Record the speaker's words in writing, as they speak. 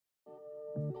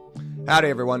Howdy,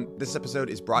 everyone. This episode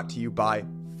is brought to you by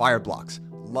Fireblocks.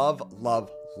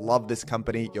 Love this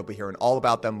company. You'll be hearing all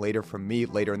about them later from me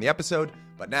later in the episode.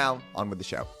 But now, on with the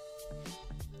show.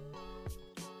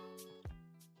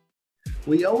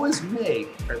 We always make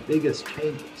our biggest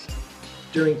changes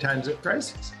during times of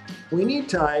crisis. We need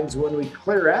times when we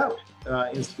clear out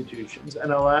institutions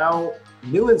and allow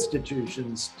new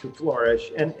institutions to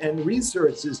flourish and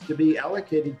resources to be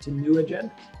allocated to new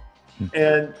agendas.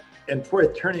 And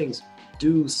fourth turnings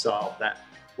do solve that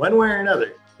one way or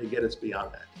another to get us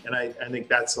beyond that. And I think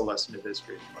that's the lesson of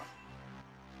history as well.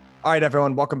 All right,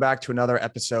 everyone, welcome back to another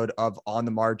episode of On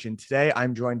the Margin. Today,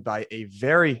 I'm joined by a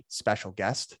very special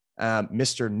guest,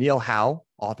 Mr. Neil Howe,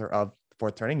 author of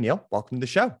Fourth Turning. Neil, welcome to the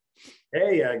show.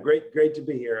 Hey, great to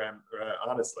be here.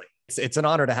 Honestly. It's an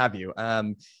honor to have you.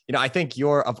 I think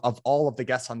you're of all of the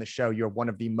guests on the show, you're one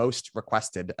of the most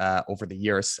requested over the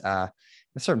years. At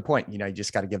a certain point, you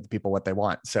just got to give the people what they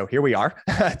want. So here we are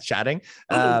chatting,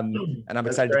 and I'm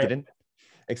excited to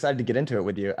get into it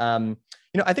with you.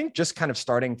 I think just kind of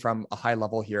starting from a high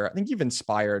level here, I think you've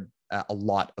inspired a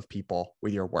lot of people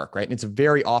with your work, right? And it's a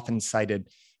very often cited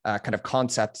kind of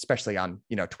concept, especially on,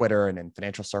 Twitter and in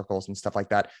financial circles and stuff like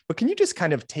that. But can you just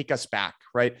kind of take us back,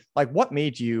 right? Like what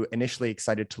made you initially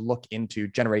excited to look into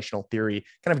generational theory?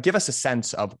 Kind of give us a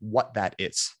sense of what that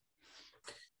is.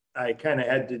 I kind of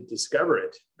had to discover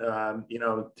it,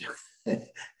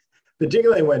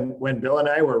 particularly when Bill and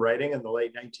I were writing in the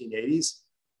late 1980s.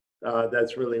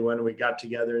 That's really when we got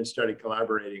together and started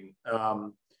collaborating.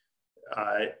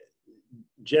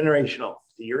 Generational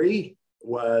theory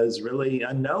was really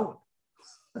unknown.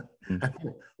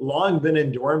 Long been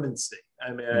in dormancy.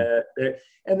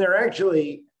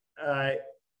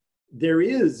 There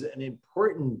is an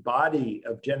important body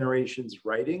of generations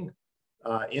writing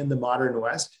in the modern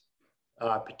West,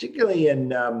 particularly in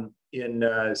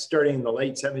starting in the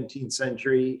late 17th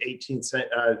century, late 18th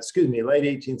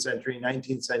century,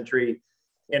 19th century,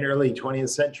 and early 20th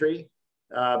century.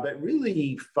 But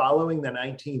really following the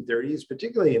 1930s,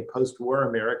 particularly in post-war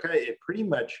America, it pretty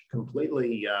much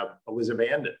completely was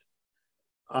abandoned,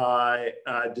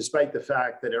 despite the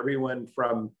fact that everyone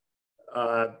from,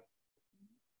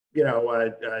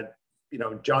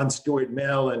 John Stuart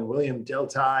Mill and William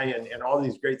Dilthey and all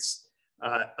these great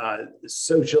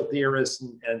social theorists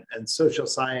and social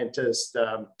scientists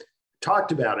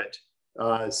talked about it.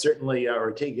 Certainly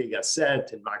Ortega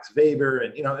Gasset and Max Weber,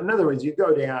 and in other words, you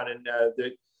go down and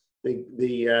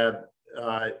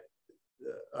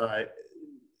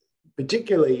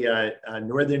particularly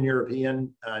Northern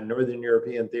European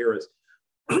theorists,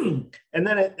 and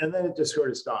then it just sort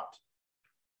of stopped.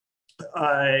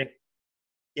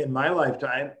 In my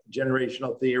lifetime,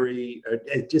 generational theory,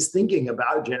 just thinking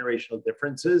about generational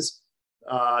differences,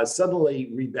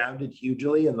 suddenly rebounded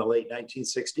hugely in the late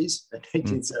 1960s and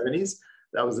 1970s.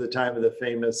 That was the time of the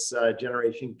famous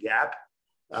generation gap,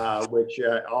 which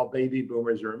all baby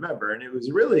boomers remember. And it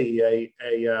was really an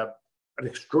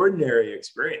extraordinary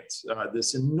experience,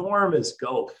 this enormous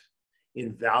gulf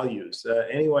in values.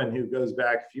 Anyone who goes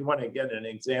back, if you want to get an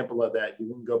example of that,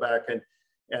 you can go back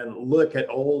and look at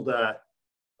old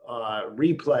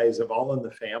replays of All in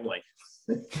the Family.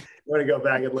 You want to go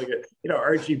back and look at,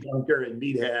 Archie Bunker and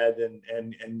Meathead and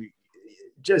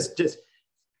just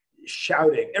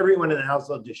shouting, everyone in the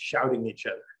household just shouting each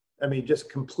other. I mean,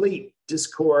 just complete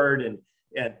discord and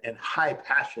high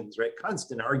passions, right?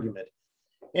 Constant argument.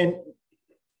 And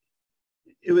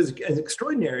it was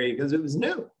extraordinary because it was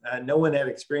new. No one had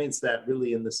experienced that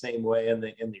really in the same way in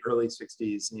the early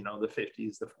 60s, the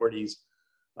 50s, the 40s.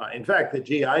 In fact, the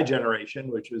GI generation,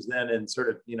 which was then in sort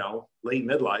of, late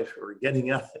midlife or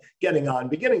beginning to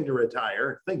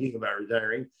retire, thinking about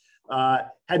retiring,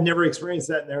 had never experienced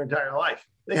that in their entire life.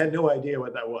 They had no idea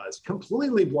what that was.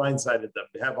 Completely blindsided them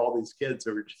to have all these kids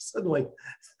who were just suddenly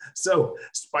so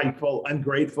spiteful,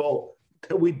 ungrateful.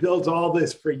 We built all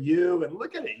this for you, and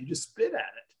look at it. You just spit at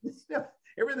it.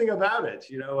 Everything about it.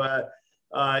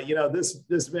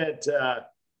 This meant the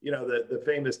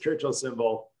famous Churchill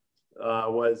symbol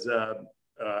was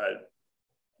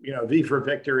V for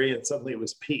victory, and suddenly it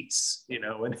was peace.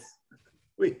 And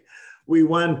we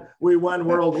won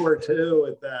World War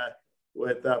II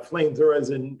with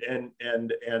flamethrowers and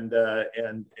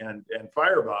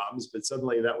fire bombs, but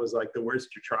suddenly that was like the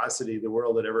worst atrocity the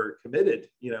world had ever committed,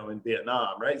 in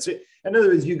Vietnam, right? So in other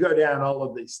words, you go down all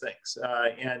of these things,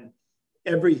 and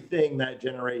everything that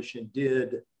generation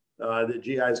did. The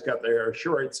GIs cut their hair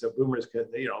short, so boomers could,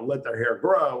 let their hair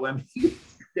grow. I mean,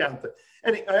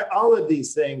 all of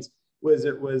these things was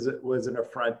an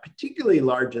affront, particularly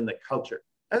large in the culture.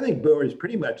 I think boomers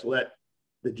pretty much let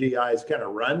the GIs kind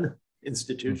of run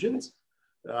institutions.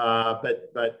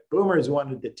 But boomers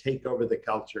wanted to take over the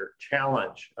culture,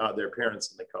 challenge their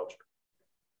parents in the culture.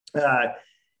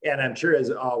 And I'm sure,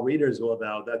 as all readers will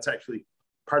know, that's actually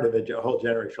part of a whole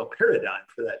generational paradigm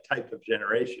for that type of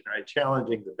generation, right?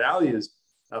 Challenging the values,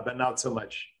 but not so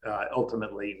much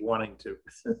ultimately wanting to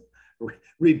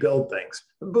rebuild things.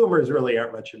 Boomers really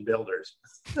aren't much in builders,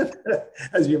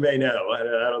 as you may know. I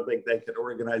don't think they could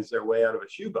organize their way out of a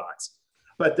shoebox,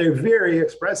 but they're very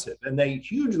expressive and they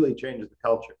hugely change the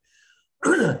culture.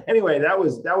 Anyway, that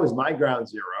was my ground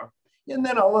zero. And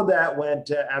then all of that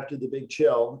went after the big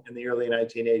chill in the early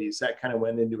 1980s. That kind of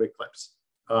went into eclipse.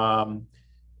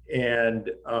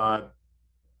 And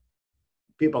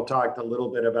people talked a little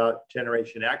bit about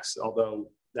Generation X, although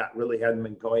that really hadn't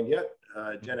been coined yet.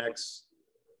 Gen X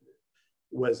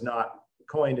was not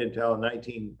coined until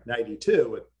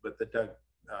 1992 with the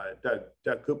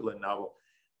Doug Kuplan novel.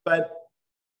 But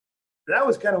that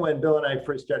was kind of when Bill and I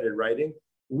first started writing.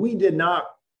 We did not,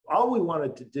 all we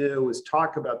wanted to do was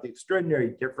talk about the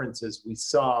extraordinary differences we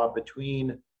saw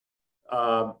between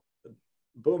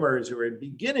boomers who were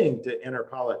beginning to enter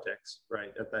politics,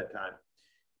 right, at that time,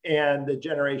 and the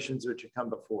generations which had come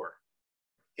before.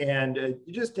 And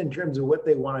just in terms of what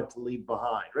they wanted to leave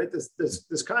behind, right?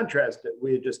 This contrast that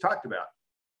we had just talked about.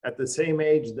 At the same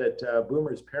age that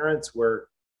boomers' parents were,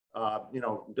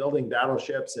 building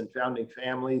battleships and founding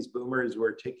families, boomers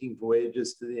were taking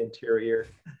voyages to the interior.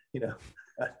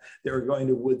 They were going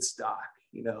to Woodstock.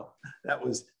 That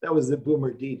was the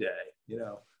boomer D-Day.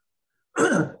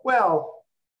 Well,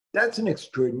 that's an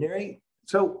extraordinary.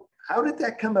 So how did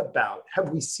that come about? Have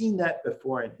we seen that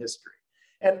before in history?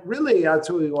 And really, that's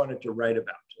what we wanted to write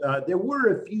about. There were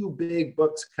a few big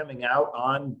books coming out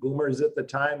on boomers at the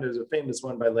time. There's a famous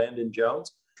one by Landon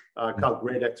Jones called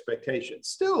Great Expectations.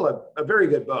 Still a very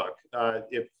good book,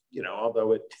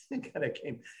 although it kind of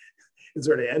it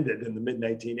sort of ended in the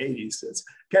mid-1980s. It's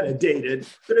kind of dated.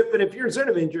 But if you're sort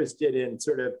of interested in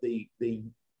sort of the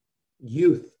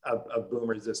youth of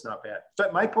boomers, it's not bad.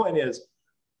 But my point is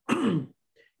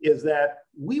that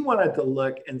we wanted to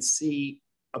look and see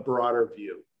a broader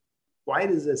view. Why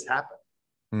does this happen?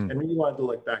 And we wanted to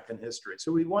look back in history.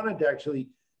 So we wanted to actually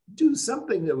do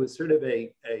something that was sort of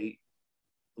a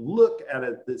look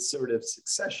at this sort of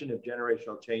succession of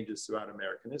generational changes throughout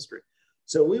American history.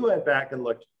 So we went back and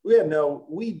looked. We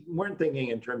weren't thinking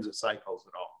in terms of cycles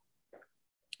at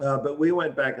all. But we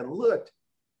went back and looked,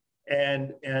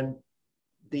 and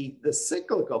the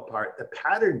cyclical part, the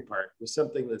pattern part, was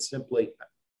something that simply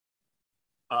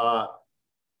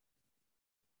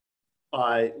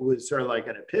was sort of like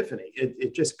an epiphany.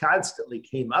 It just constantly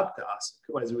came up to us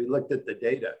as we looked at the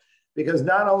data, because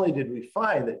not only did we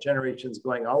find that generations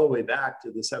going all the way back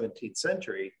to the 17th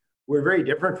century were very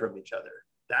different from each other.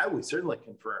 That we certainly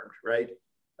confirmed, right?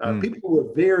 People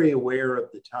were very aware of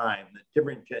the time that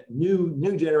different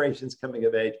new generations coming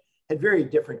of age had very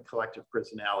different collective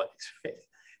personalities, right?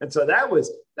 And so that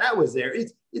was there.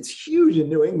 It's huge in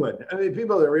New England. I mean,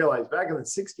 people don't realize back in the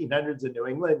 1600s in New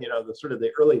England, the sort of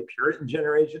the early Puritan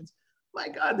generations, my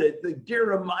God, the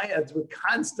Jeremiahs were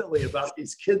constantly about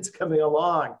these kids coming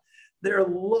along. They're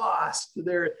lost.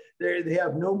 They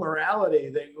have no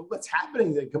morality. What's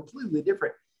happening? They're completely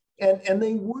different. And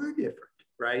they were different,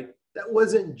 right? That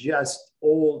wasn't just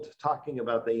old talking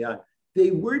about the young.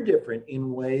 They were different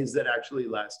in ways that actually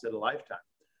lasted a lifetime.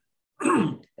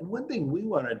 And one thing we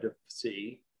wanted to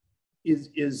see is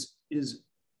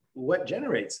what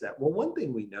generates that. Well, one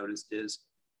thing we noticed is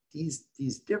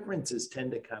these differences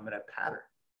tend to come in a pattern.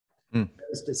 That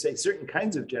is to say, certain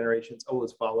kinds of generations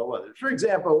always follow others. For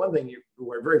example, one thing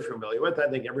we're very familiar with, I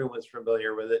think everyone's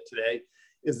familiar with it today,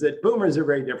 is that boomers are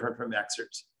very different from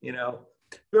Xers.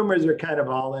 Boomers are kind of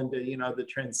all into the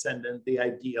transcendent, the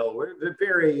ideal. We're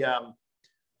very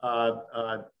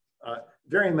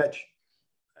very much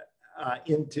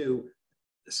into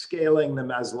scaling the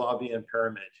Maslowian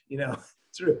pyramid,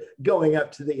 sort of going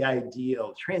up to the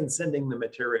ideal, transcending the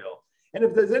material. And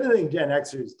if there's anything Gen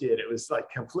Xers did, it was like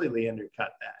completely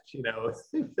undercut that,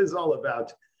 It was all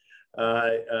about,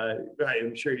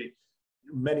 I'm sure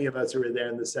many of us who were there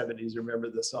in the 70s remember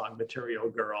the song Material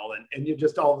Girl and you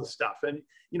just all the stuff. And,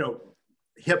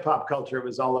 hip hop culture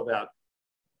was all about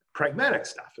pragmatic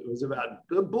stuff. It was about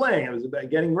bling. It was about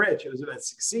getting rich. It was about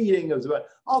succeeding. It was about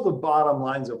all the bottom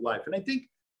lines of life. And I think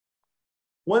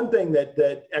one thing that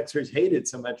Xers hated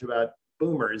so much about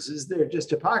boomers is they're just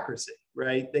hypocrisy,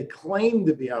 right? They claim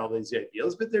to be all these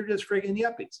ideals, but they're just friggin'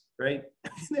 yuppies, right?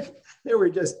 They were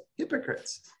just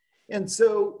hypocrites. And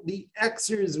so the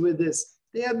Xers with this,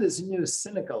 they have this new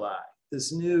cynical eye,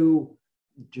 this new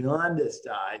jaundiced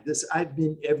eye, this I've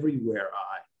been everywhere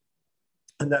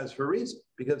eye. And that's for a reason,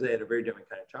 because they had a very different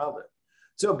kind of childhood.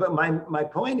 So, but my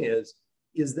point is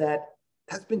that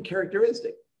that's been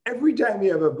characteristic. Every time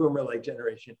you have a boomer-like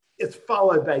generation, it's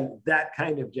followed by that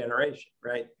kind of generation,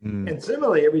 right? And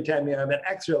similarly, every time you have an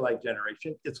Xer-like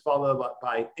generation, it's followed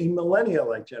by a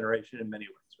millennial-like generation in many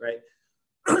ways, right?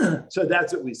 So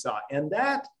that's what we saw. And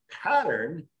that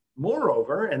pattern,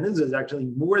 moreover, and this is actually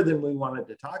more than we wanted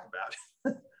to talk about,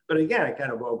 but again, it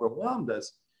kind of overwhelmed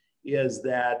us, is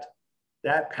that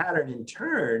pattern in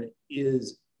turn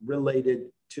is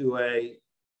related to a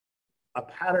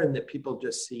pattern that people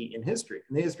just see in history,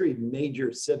 in the history of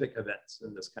major civic events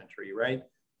in this country, right?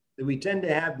 That we tend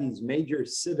to have these major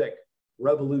civic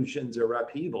revolutions or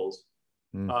upheavals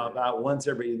about once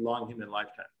every long human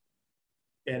lifetime.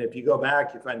 And if you go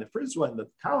back, you find the first one that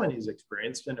the colonies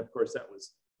experienced, and of course that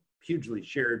was hugely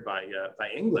shared by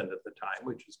England at the time,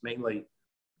 which was mainly,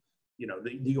 you know,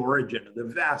 the origin of the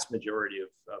vast majority of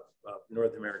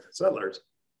North American settlers,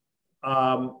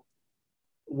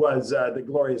 was the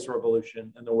Glorious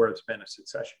Revolution and the War of Spanish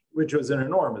Succession, which was an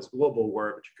enormous global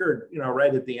war, which occurred, you know,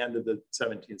 right at the end of the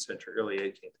 17th century, early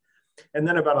 18th. And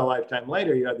then about a lifetime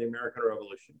later, you had the American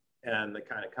Revolution and the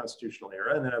kind of constitutional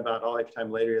era. And then about a lifetime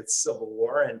later, it's Civil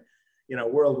War and, you know,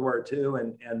 World War II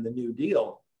and the New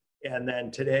Deal. And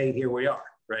then today, here we are,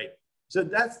 right? So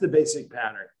that's the basic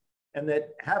pattern. And that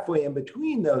halfway in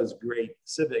between those great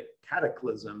civic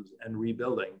cataclysms and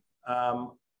rebuilding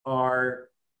are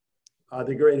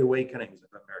the great awakenings of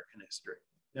American history.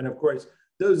 And of course,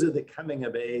 those are the coming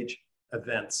of age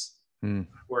events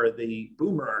for the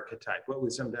boomer archetype, what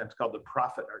was sometimes called the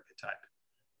prophet archetype.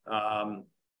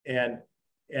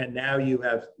 And now you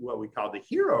have what we call the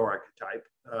hero archetype,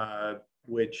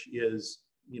 which is,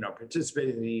 you know,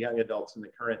 participating in the young adults in the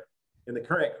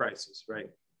current crisis, right?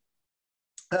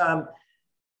 I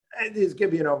just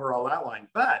give you an overall outline,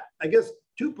 but I guess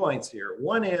 2 points here.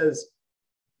 One is,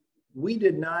 we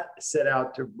did not set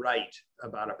out to write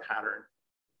about a pattern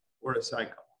or a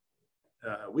cycle.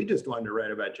 We just wanted to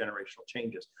write about generational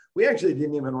changes. We actually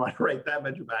didn't even want to write that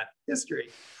much about history,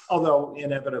 although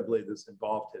inevitably this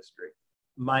involved history.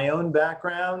 My own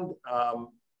background,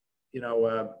 you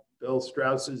know, Bill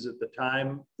Strauss's at the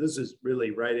time, this is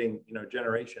really writing, you know,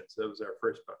 Generations. That was our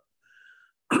first book.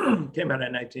 Came out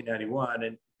in 1991,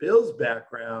 and Bill's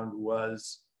background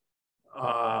was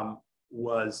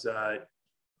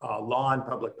law and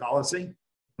public policy.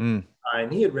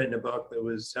 And he had written a book that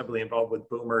was heavily involved with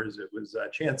boomers. It was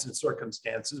Chance and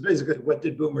Circumstances. Basically, what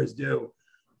did boomers do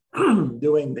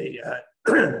doing the,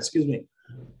 excuse me,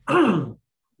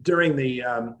 during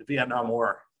the Vietnam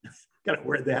War? Kind of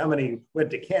weird. How many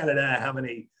went to Canada? How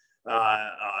many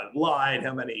lied?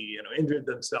 How many, you know, injured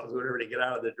themselves, whatever, to get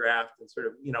out of the draft? And sort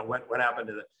of, you know, what happened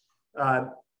to the.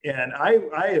 And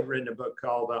I had written a book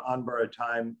called On Borrowed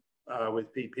Time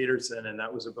with Pete Peterson, and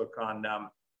that was a book on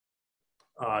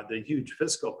the huge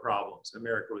fiscal problems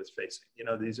America was facing, you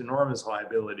know, these enormous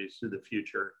liabilities to the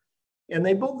future. And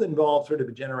they both involve sort of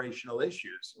generational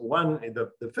issues. One,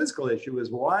 the fiscal issue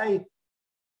is, why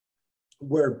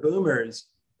were boomers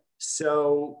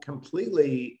so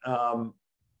completely had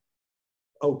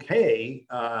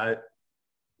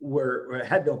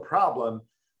no problem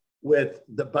with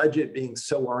the budget being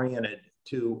so oriented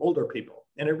to older people?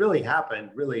 And it really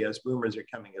happened as boomers are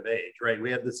coming of age, right? We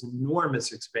had this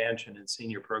enormous expansion in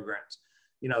senior programs.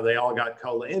 You know, they all got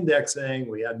COLA indexing,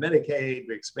 we had Medicaid,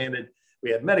 we expanded,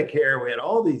 we had Medicare, we had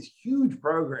all these huge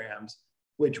programs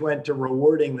which went to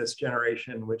rewarding this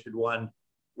generation which had won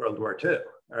World War II,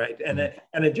 right? And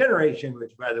a generation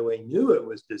which, by the way, knew it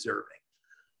was deserving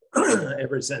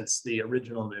ever since the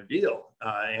original New Deal.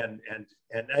 And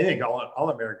I think all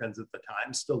Americans at the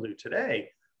time still do today.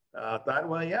 Thought,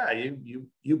 well, yeah,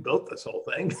 you built this whole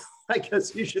thing. I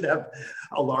guess you should have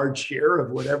a large share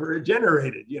of whatever it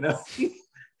generated. You know,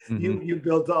 you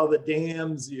built all the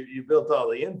dams, you built all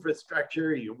the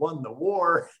infrastructure, you won the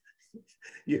war,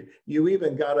 you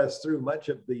even got us through much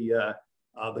of the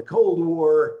Cold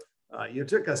War. You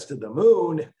took us to the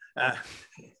moon.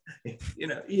 You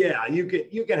know, yeah, you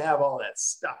can have all that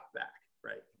stuff back,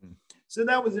 right? So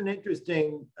that was an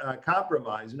interesting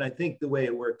compromise, and I think the way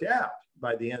it worked out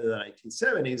by the end of the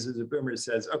 1970s is the boomer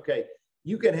says, okay,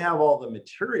 you can have all the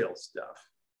material stuff.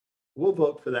 We'll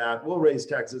vote for that. We'll raise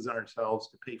taxes on ourselves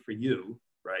to pay for you,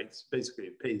 right? It's basically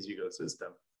a pay-as-you-go system.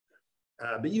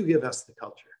 But you give us the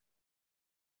culture.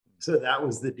 So that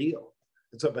was the deal.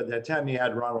 And so by that time you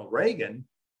had Ronald Reagan.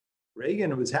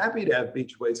 Reagan was happy to have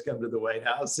Beach Boys come to the White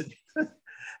House. And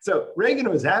so Reagan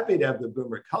was happy to have the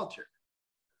boomer culture,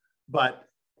 but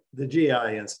the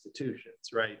GI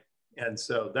institutions, right? And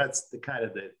so that's kind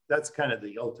of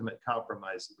the ultimate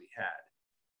compromise that we had.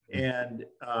 and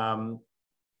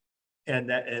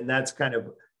that's kind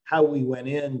of how we went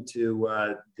into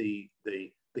the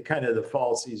kind of the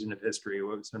fall season of history,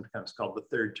 what was sometimes called the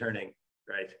third turning,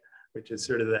 right? Which is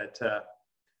sort of that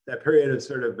period of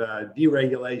sort of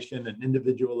deregulation and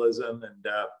individualism and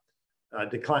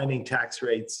declining tax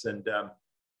rates and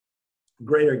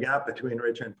greater gap between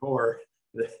rich and poor,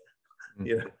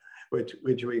 you know,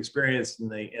 which we experienced in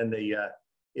the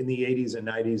 80s and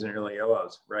 90s and early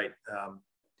 00s, right?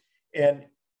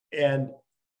 And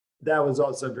that was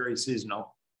also very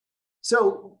seasonal.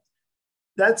 So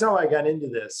that's how I got into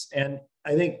this. And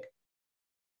I think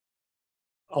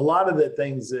a lot of the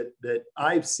things that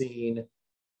I've seen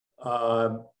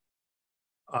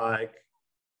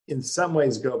in some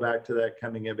ways go back to that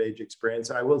coming of age experience.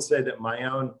 I will say that my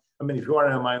own, I mean, if you want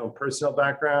to know my own personal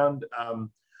background,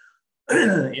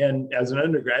 and as an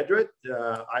undergraduate,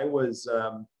 I was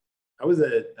a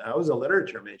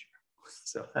literature major.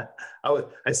 So I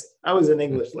was an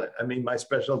English lit. I mean, my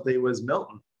specialty was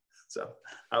Milton. So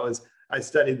I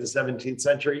studied the 17th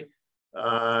century,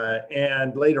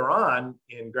 and later on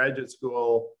in graduate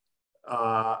school,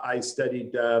 I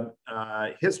studied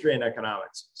history and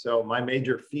economics. So my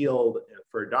major field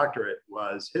for a doctorate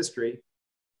was history,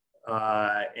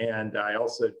 and I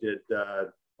also did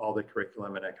all the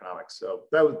curriculum in economics. So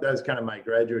that was kind of my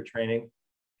graduate training.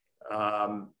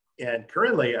 And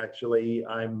currently, actually,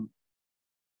 I'm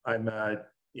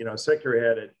secretary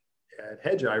head at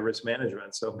Hedgeye Risk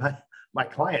Management. So my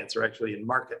clients are actually in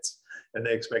markets, and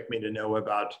they expect me to know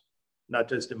about not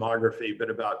just demography, but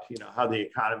about how the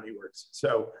economy works.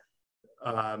 So,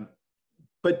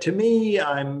 but to me,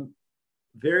 I'm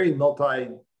very multi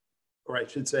or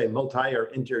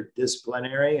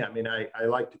interdisciplinary. I mean, I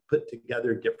like to put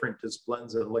together different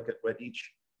disciplines and look at what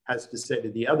each has to say to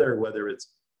the other, whether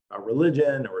it's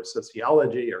religion or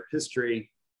sociology or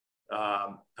history,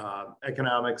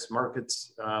 economics,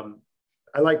 markets.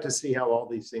 I like to see how all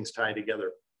these things tie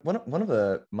together. One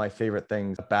of my favorite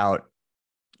things about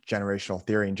generational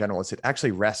theory in general is it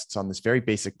actually rests on this very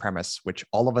basic premise, which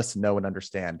all of us know and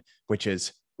understand, which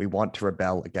is we want to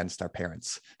rebel against our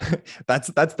parents. That's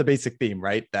the basic theme,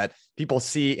 right? That people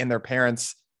see in their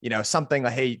parents, something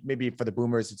like, hey, maybe for the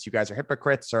boomers, it's you guys are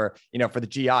hypocrites, or, for the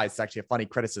GIs, it's actually a funny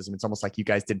criticism. It's almost like you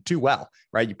guys did too well,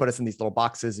 right? You put us in these little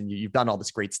boxes and you've done all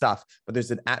this great stuff, but there's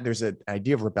an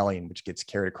idea of rebellion, which gets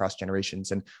carried across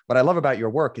generations. And what I love about your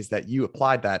work is that you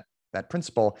applied that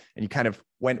principle and you kind of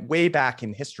went way back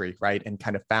in history, right? And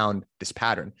kind of found this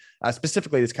pattern,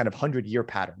 specifically this kind of 100-year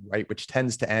pattern, right? Which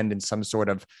tends to end in some sort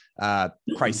of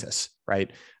crisis, right?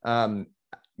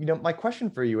 My question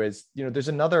for you is, there's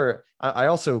another, I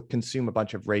also consume a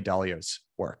bunch of Ray Dalio's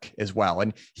work as well.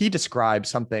 And he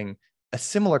describes a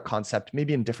similar concept,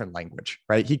 maybe in different language,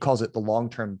 right? He calls it the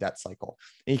long-term debt cycle.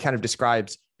 And he kind of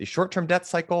describes the short-term debt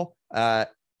cycle, the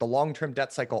long-term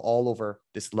debt cycle all over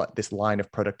this line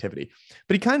of productivity.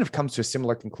 But he kind of comes to a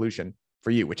similar conclusion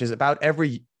for you, which is about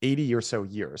every 80 or so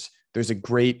years, there's a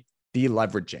great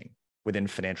deleveraging within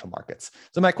financial markets.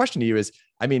 So my question to you is,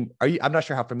 I'm not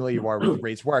sure how familiar you are with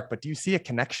Ray's work, but do you see a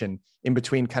connection in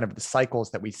between kind of the cycles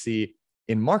that we see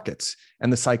in markets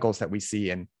and the cycles that we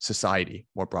see in society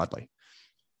more broadly?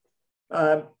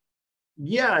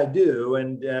 Yeah, I do,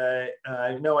 and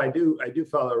no, I do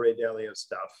follow Ray Dalio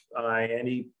stuff, and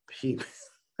he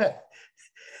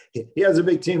has a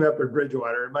big team up in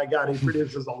Bridgewater, and my God, he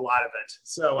produces a lot of it.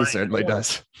 So he certainly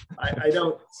does. I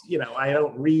don't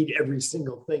read every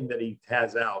single thing that he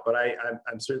has out, but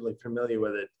I'm certainly familiar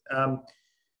with it.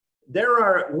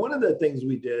 One of the things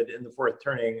we did in the fourth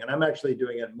turning, and I'm actually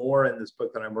doing it more in this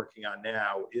book that I'm working on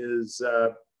now, is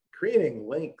creating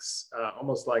links,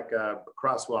 almost like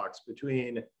crosswalks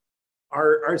between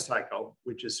our cycle,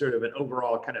 which is sort of an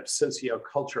overall kind of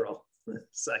sociocultural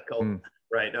cycle,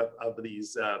 right, of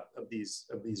these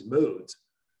moods,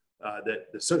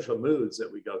 the social moods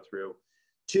that we go through,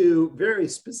 to very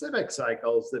specific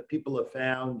cycles that people have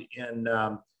found in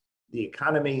the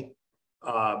economy,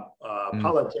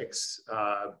 politics,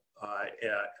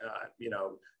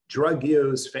 drug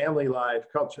use, family life,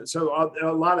 culture. So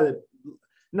a lot of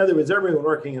in other words, everyone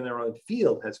working in their own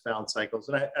field has found cycles,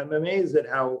 and I'm amazed at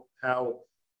how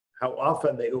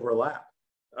often they overlap.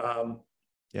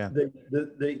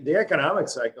 The economic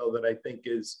cycle that I think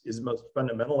is most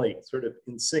fundamentally sort of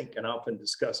in sync and often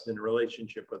discussed in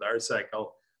relationship with our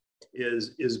cycle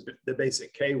is the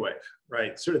basic K wave,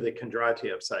 right? Sort of the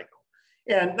Kondratiev cycle,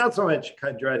 and not so much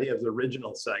Kondratiev's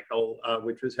original cycle,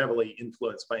 which was heavily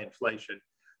influenced by inflation,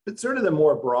 but sort of the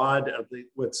more broad of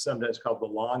what's sometimes called the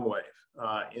long wave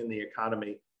in the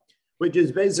economy, which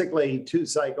is basically 2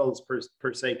 cycles per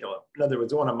saeculum. In other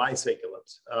words, one of my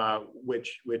saeculums,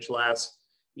 which lasts,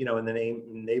 in the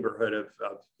neighborhood of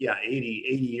 80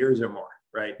 years or more,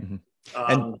 right? Mm-hmm.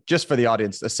 And just for the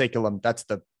audience, a saeculum, that's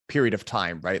the period of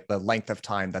time, right? The length of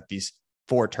time that these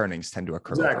 4 turnings tend to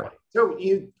occur. Exactly. Over. So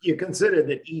you consider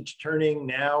that each turning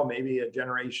now, maybe a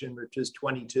generation, which is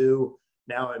 22,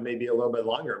 now it may be a little bit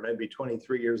longer, maybe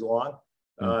 23 years long.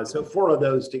 So 4 of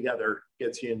those together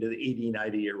gets you into the 80,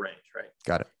 90-year range, right?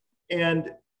 Got it.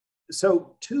 And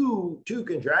so two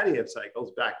Kondratiev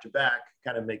cycles back to back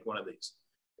kind of make one of these.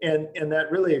 And that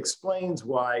really explains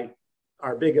why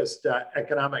our biggest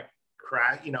economic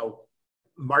crash,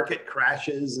 market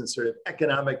crashes and sort of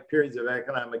economic periods of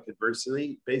economic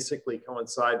adversity basically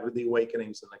coincide with the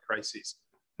awakenings and the crises.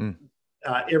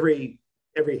 Every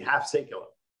half saeculum.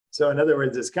 So in other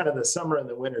words, it's kind of the summer and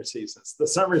the winter seasons. The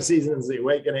summer season is the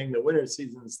awakening, the winter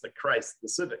season is the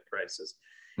civic crisis.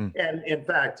 And in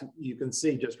fact, you can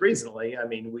see just recently, I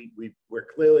mean, we're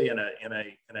clearly in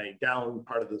a down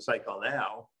part of the cycle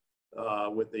now,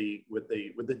 with the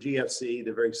GFC,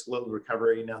 the very slow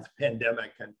recovery, now the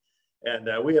pandemic,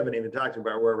 and we haven't even talked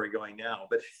about where we're going now,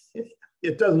 but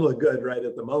it doesn't look good right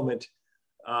at the moment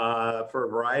for a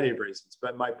variety of reasons.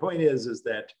 But my point is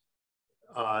that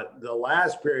the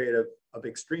last period of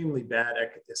extremely bad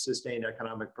sustained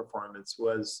economic performance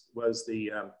was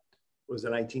the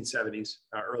 1970s,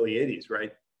 early 80s,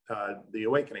 right? The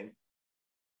awakening.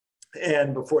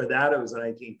 And before that, it was the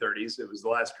 1930s. It was the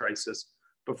last crisis.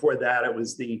 Before that, it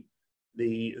was the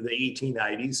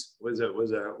 1890s. Was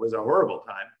a horrible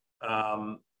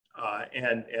time,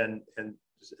 and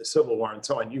civil war and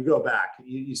so on. You go back,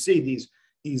 you see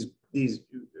these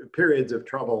periods of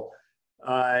trouble,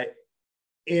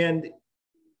 and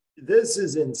this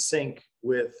is in sync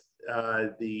with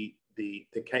the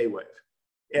K wave.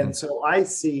 And so I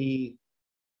see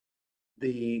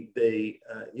the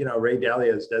Ray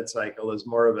Dalio's dead cycle as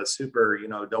more of a super,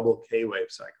 double K wave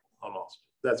cycle almost.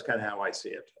 That's kind of how I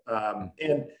see it.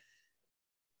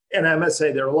 And I must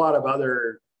say there are a lot of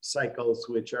other cycles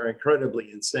which are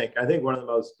incredibly in sync. I think one of the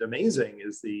most amazing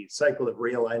is the cycle of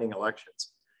realigning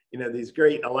elections. These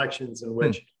great elections in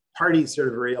which parties sort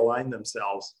of realign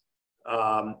themselves,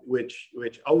 which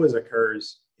always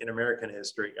occurs in American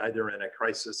history, either in a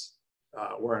crisis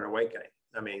or an awakening.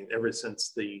 I mean, ever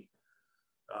since the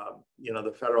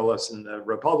Federalists and the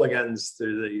Republicans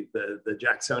through the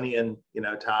Jacksonian,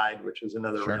 tide, which was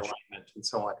another realignment and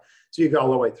so on. So you go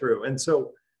all the way through. And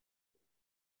so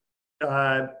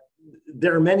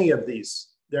there are many of these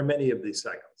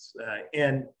cycles.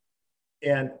 And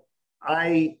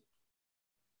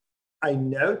I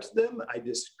note them, I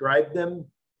describe them.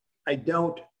 I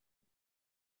don't,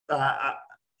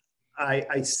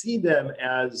 I see them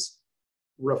as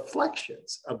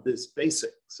reflections of this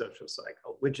basic social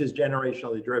cycle, which is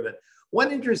generationally driven.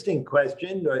 One interesting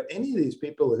question, any of these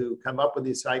people who come up with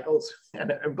these cycles,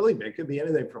 and believe me, it could be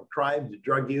anything from crime to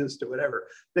drug use to whatever,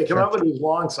 they come up with these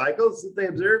long cycles that they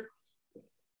observe.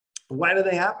 Why do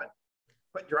they happen?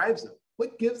 What drives them?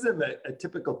 What gives them a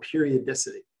typical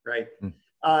periodicity, right?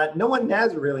 No one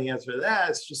has a really answer to that.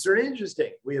 It's just sort of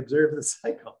interesting. We observe the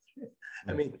cycle.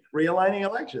 I mean, realigning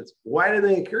elections. Why do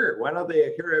they occur? Why don't they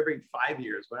occur every 5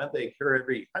 years? Why don't they occur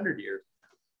every 100 years?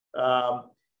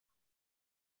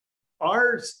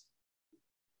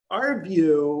 Our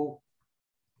view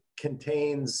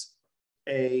contains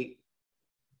an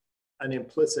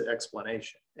implicit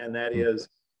explanation, and that is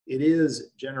it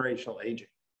is generational aging,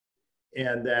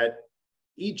 and that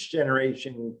each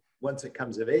generation, once it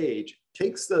comes of age,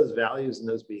 takes those values and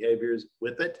those behaviors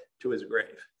with it to its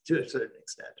grave, to a certain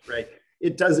extent, right?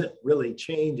 It doesn't really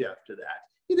change after that.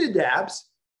 It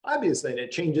adapts, obviously, and it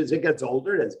changes. It gets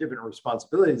older. It has different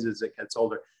responsibilities as it gets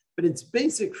older, but its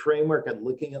basic framework of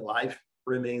looking at life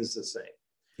remains the same.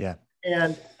 Yeah.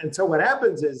 And so what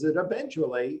happens is that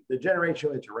eventually the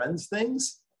generation which runs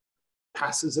things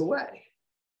passes away.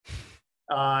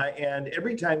 And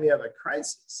every time you have a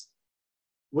crisis,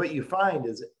 what you find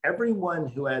is everyone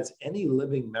who has any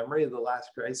living memory of the last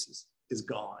crisis is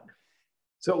gone.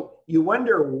 So you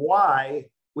wonder why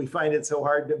we find it so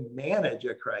hard to manage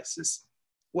a crisis.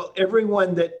 Well,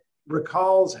 everyone that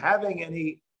recalls having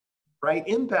any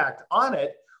impact on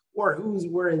it, or who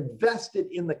were invested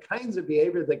in the kinds of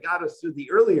behavior that got us through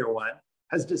the earlier one,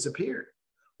 has disappeared.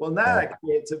 Well, now that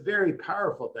creates a very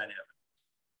powerful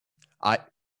dynamic.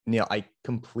 Neil, I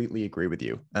completely agree with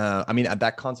you. I mean,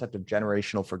 that concept of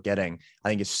generational forgetting, I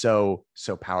think, is so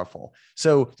powerful.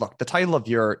 So look, the title of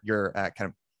your kind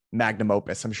of magnum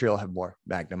opus. I'm sure you'll have more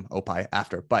magnum opus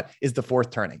after, but is the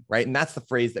fourth turning, right? And that's the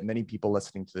phrase that many people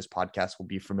listening to this podcast will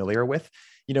be familiar with.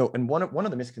 And one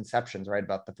of the misconceptions, right,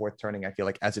 about the fourth turning, I feel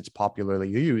like as it's popularly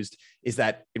used, is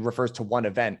that it refers to one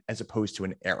event as opposed to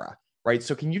an era, right?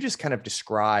 So can you just kind of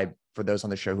describe for those on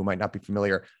the show who might not be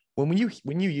familiar, when you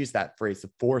use that phrase,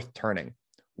 the fourth turning,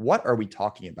 what are we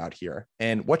talking about here?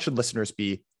 And what should listeners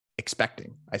be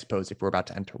expecting, I suppose, if we're about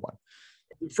to enter one?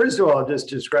 First of all, I'll just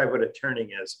describe what a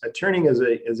turning is. A turning is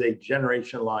a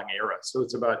generation-long era. So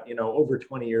it's about, over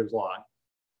 20 years long.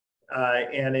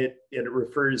 And it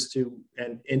refers to,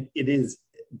 and it is,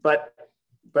 but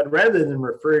rather than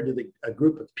refer to a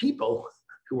group of people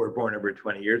who were born over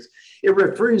 20 years, it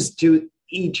refers to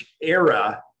each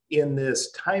era in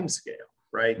this time scale,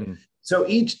 right? Mm. So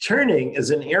each turning is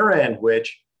an era in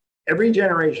which every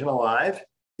generation alive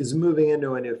is moving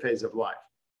into a new phase of life.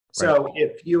 So right.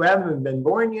 If you haven't been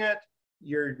born yet,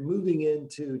 you're moving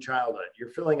into childhood.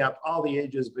 You're filling up all the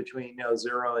ages between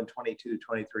 0 and 22,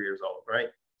 23 years old, right?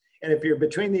 And if you're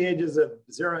between the ages of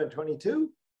 0 and 22,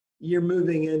 you're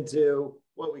moving into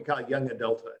what we call young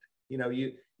adulthood.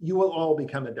 You will all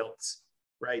become adults,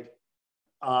 right?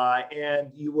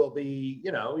 And you will be,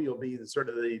 you'll be sort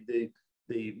of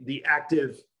the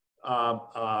active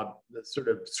the sort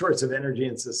of source of energy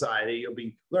in society. You'll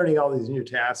be learning all these new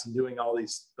tasks and doing all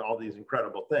these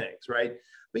incredible things, right?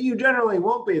 But you generally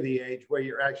won't be the age where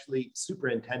you're actually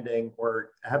superintending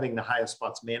or having the highest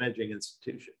spots managing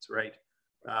institutions, right?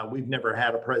 We've never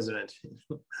had a president,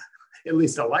 at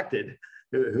least elected,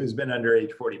 who's been under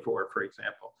age 44, for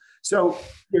example. So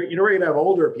we're going to have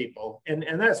older people, and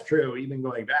that's true even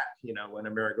going back, when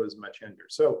America was much younger.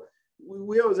 So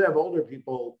we always have older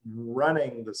people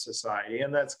running the society,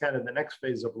 and that's kind of the next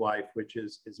phase of life, which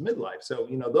is midlife. So,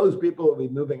 those people will be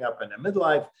moving up into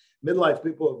midlife. Midlife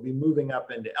people will be moving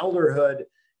up into elderhood.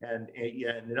 And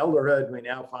in elderhood, we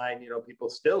now find, people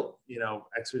still,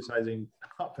 exercising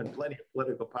often plenty of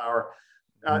political power.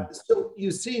 So you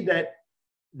see that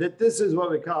this is what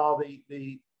we call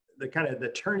the kind of the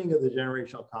turning of the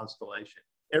generational constellation.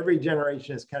 Every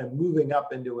generation is kind of moving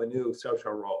up into a new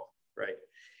social role, right?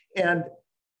 And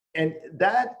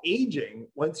that aging,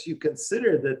 once you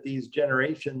consider that these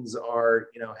generations are,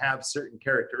 have certain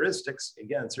characteristics,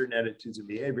 again, certain attitudes and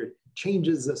behavior,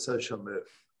 changes the social mood.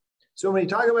 So when you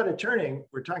talk about a turning,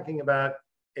 we're talking about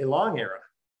a long era,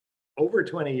 over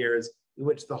 20 years, in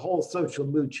which the whole social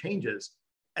mood changes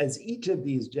as each of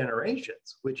these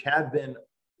generations, which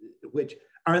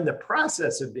are in the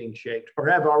process of being shaped or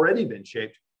have already been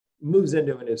shaped, moves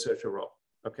into a new social role,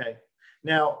 okay?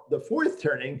 Now, the fourth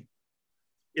turning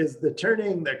is the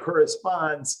turning that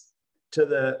corresponds to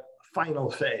the final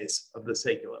phase of the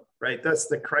saeculum, right? That's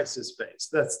the crisis phase.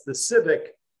 That's the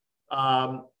civic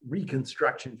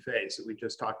reconstruction phase that we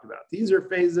just talked about. These are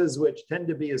phases which tend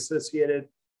to be associated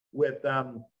with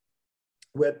a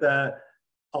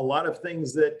lot of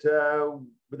things that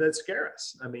scare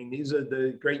us. I mean, these are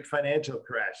the great financial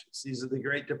crashes. These are the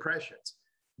Great Depressions.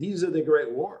 These are the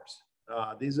great wars.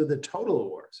 These are the total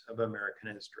wars of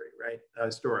American history, right?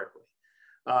 Historically.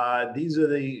 These are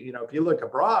the, if you look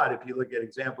abroad, if you look at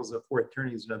examples of fourth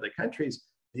turnings in other countries,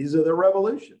 these are the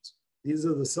revolutions. These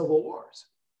are the civil wars.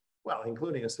 Well,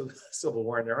 including a civil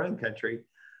war in our own country,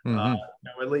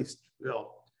 at least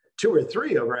 2 or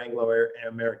 3 over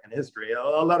Anglo-American history. A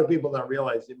lot of people don't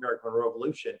realize the American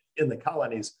Revolution in the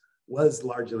colonies was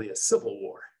largely a civil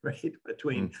war, right,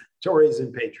 between Tories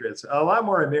and Patriots. A lot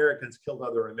more Americans killed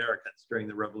other Americans during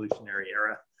the Revolutionary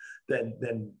era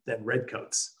than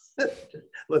redcoats.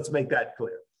 Let's make that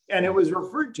clear. And it was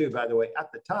referred to, by the way,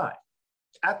 at the time,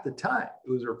 it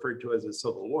was referred to as a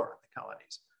civil war in the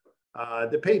colonies.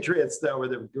 The Patriots, though, were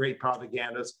the great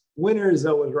propagandists. Winners,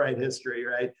 though, was right history,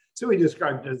 right? So we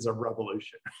described it as a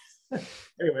revolution.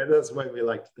 Anyway, that's the way we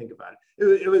like to think about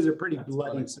it. It was a pretty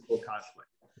bloody civil conflict.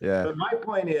 Yeah. But my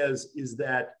point is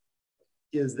that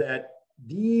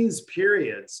these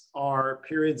periods are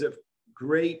periods of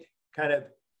great kind of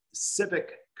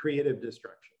civic creative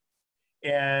destruction.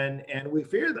 And we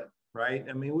fear them, right?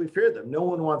 I mean, we fear them. No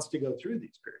one wants to go through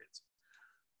these periods.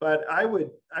 But I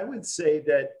would say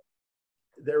that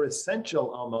they're essential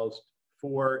almost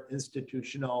for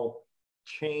institutional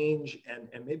change,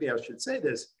 and maybe I should say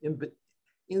this,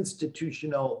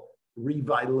 institutional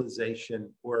revitalization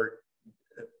or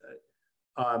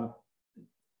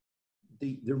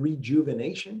the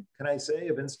rejuvenation, can I say,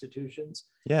 of institutions.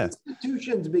 Yeah.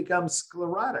 Institutions become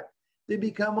sclerotic. They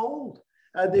become old.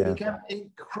 They become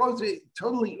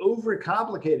totally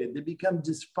overcomplicated. They become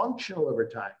dysfunctional over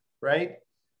time, right?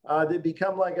 They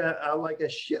become like a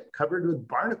ship covered with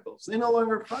barnacles. They no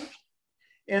longer function.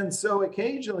 And so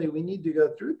occasionally we need to go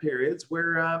through periods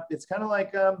where it's kind of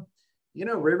like,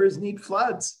 rivers need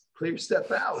floods, clear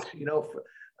stuff out,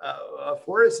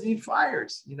 forests need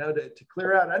fires, to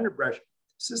clear out underbrush.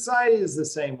 Society is the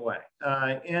same way.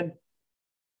 And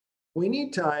we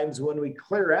need times when we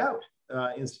clear out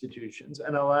institutions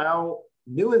and allow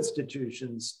new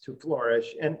institutions to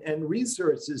flourish and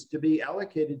resources to be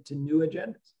allocated to new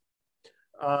agendas.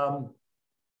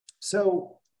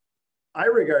 So I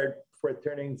regard fourth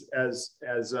turnings as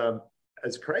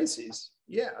crises.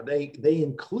 Yeah, they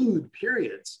include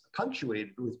periods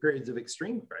punctuated with periods of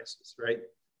extreme crisis, right?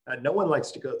 No one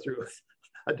likes to go through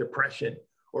a depression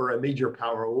or a major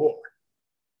power war.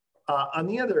 On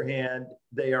the other hand,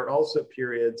 they are also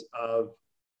periods of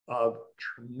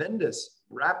tremendous,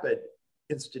 rapid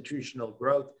institutional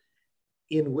growth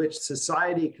in which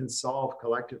society can solve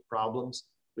collective problems,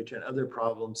 which in other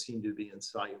problems seem to be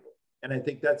insoluble. And I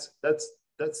think that's the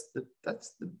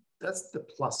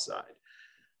plus side.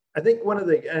 I think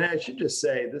and I should just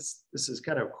say this is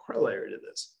kind of corollary to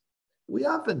this. We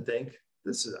often think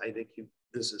this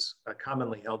is a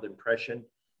commonly held impression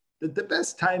that the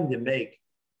best time to make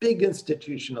big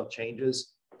institutional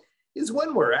changes is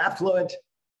when we're affluent,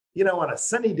 on a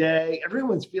sunny day,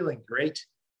 everyone's feeling great.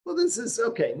 Well, this is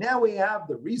okay. Now we have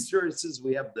the resources,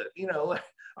 we have the,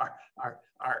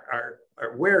 our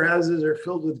warehouses are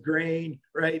filled with grain,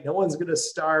 right? No one's going to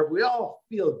starve. We all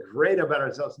feel great about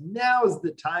ourselves. Now is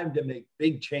the time to make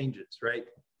big changes, right?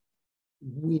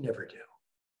 We never do.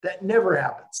 That never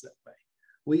happens that way.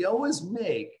 We always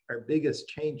make our biggest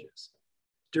changes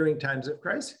during times of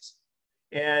crisis.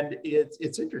 And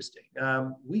it's interesting.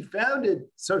 We founded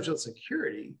Social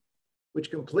Security, which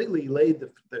completely laid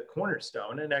the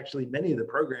cornerstone, and actually many of the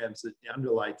programs that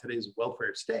underlie today's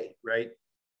welfare state, right?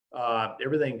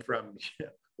 Everything from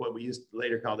what we used to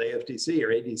later call the AFTC or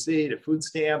ADC to food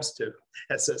stamps to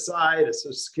SSI to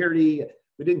Social Security.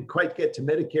 We didn't quite get to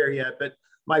Medicare yet, but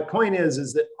my point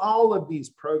is that all of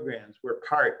these programs were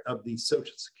part of the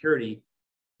Social Security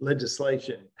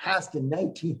legislation passed in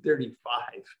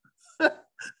 1935.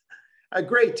 A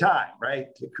great time,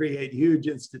 right, to create huge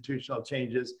institutional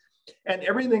changes. And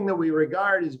everything that we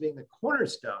regard as being the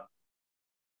cornerstone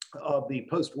of the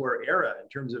post-war era in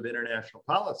terms of international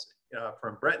policy,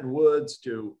 from Bretton Woods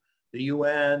to the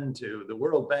UN to the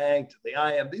World Bank to the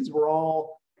IMF, these were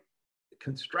all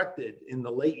constructed in the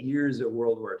late years of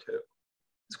World War II.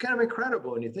 It's kind of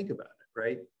incredible when you think about it,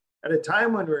 right? At a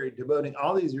time when we're devoting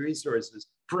all these resources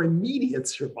for immediate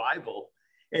survival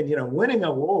and winning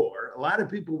a war, a lot of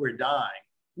people were dying.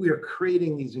 We are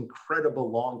creating these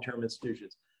incredible long-term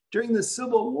institutions. During the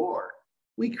Civil War,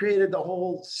 we created the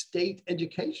whole state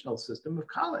educational system of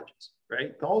colleges,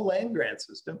 right? The whole land grant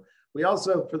system. We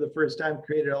also, for the first time,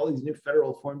 created all these new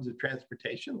federal forms of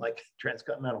transportation, like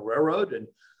Transcontinental Railroad and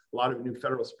a lot of new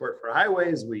federal support for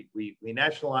highways. We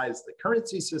nationalized the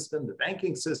currency system, the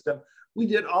banking system. We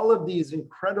did all of these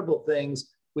incredible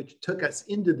things, which took us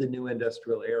into the new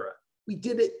industrial era. We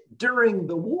did it during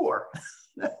the war.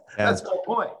 That's my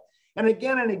point. And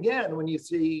again, when you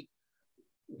see,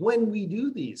 when we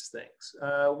do these things,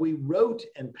 we wrote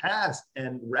and passed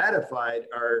and ratified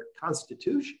our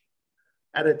Constitution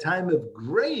at a time of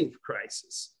grave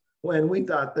crisis, when we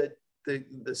thought that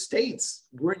the states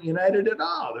weren't united at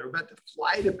all. They were about to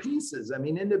fly to pieces. I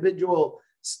mean, individual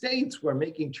states were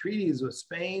making treaties with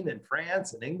Spain and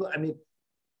France and England. I mean,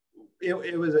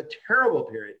 it was a terrible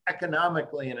period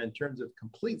economically and in terms of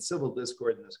complete civil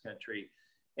discord in this country.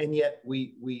 And yet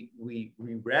we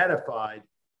ratified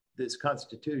this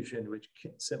Constitution, which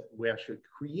we actually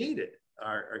created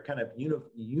our kind of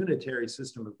unitary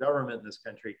system of government in this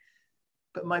country.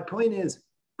 But my point is,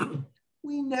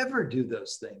 we never do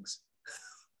those things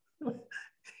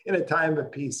in a time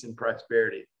of peace and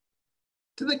prosperity.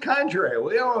 To the contrary,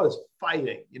 we always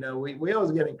fighting. We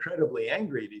always get incredibly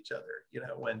angry at each other.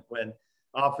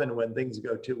 When things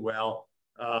go too well,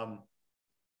 and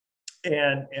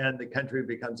the country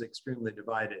becomes extremely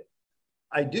divided.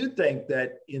 I do think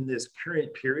that in this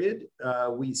current period,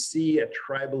 we see a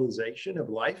tribalization of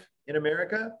life in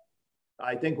America.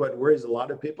 I think what worries a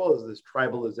lot of people is this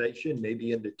tribalization,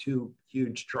 maybe into two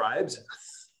huge tribes,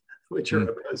 which are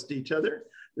opposed to each other.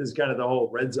 This is kind of the whole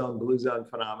red zone, blue zone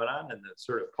phenomenon and the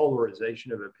sort of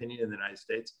polarization of opinion in the United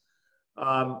States.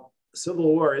 Civil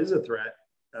war is a threat.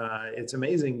 It's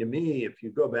amazing to me, if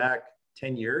you go back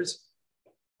 10 years,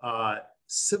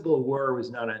 civil war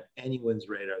was not on anyone's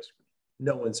radar screen.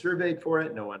 No one surveyed for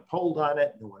it. No one polled on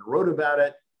it. No one wrote about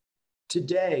it.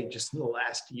 Today, just in the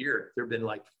last year, there have been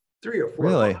like 3 or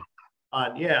 4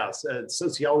 on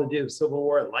sociology of civil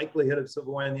war, likelihood of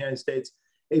civil war in the United States.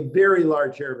 A very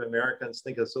large share of Americans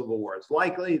think a civil war is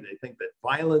likely. They think that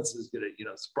violence is going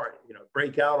to,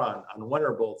 break out on one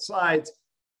or both sides.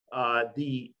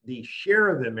 The share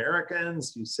of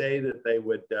Americans who say that they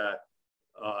would,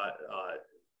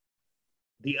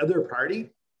 the other party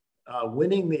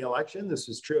winning the election, this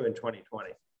is true in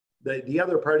 2020, the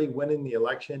other party winning the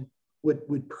election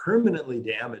would permanently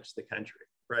damage the country,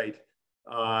 right?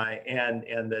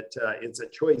 And that it's a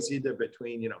choice either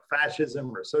between,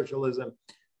 fascism or socialism.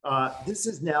 This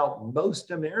is now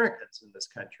most Americans in this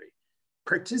country.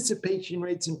 Participation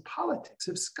rates in politics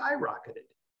have skyrocketed.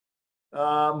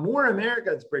 More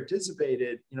Americans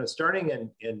participated, starting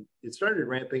it started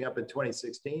ramping up in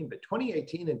 2016, but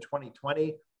 2018 and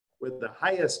 2020 were the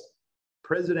highest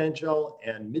presidential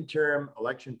and midterm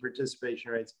election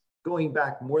participation rates going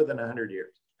back more than 100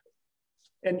 years.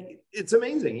 And it's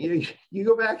amazing. You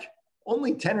go back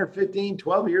only 10 or 15,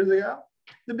 12 years ago,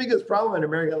 the biggest problem in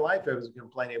American life I was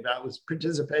complaining about was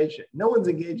participation. No one's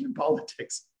engaged in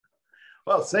politics.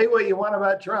 Well, say what you want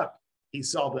about Trump. He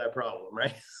solved that problem,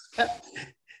 right?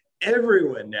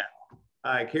 Everyone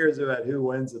now cares about who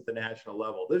wins at the national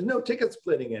level. There's no ticket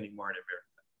splitting anymore in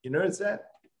America. You notice that?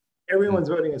 Everyone's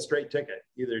voting a straight ticket,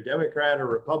 either Democrat or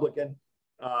Republican.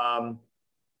 And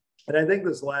I think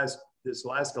this last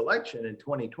election in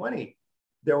 2020,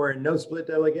 there were no split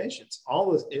delegations.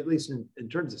 At least in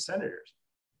terms of senators,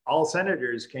 all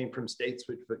senators came from states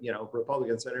which,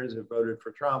 Republican senators have voted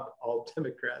for Trump. All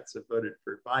Democrats have voted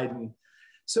for Biden.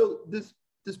 So this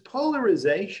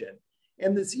polarization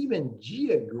and this even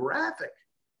geographic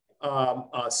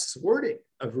sorting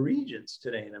of regions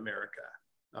today in America.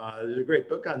 There's a great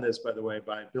book on this, by the way,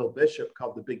 by Bill Bishop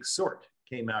called The Big Sort,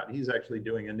 came out. He's actually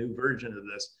doing a new version of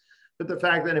this. But the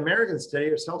fact that Americans today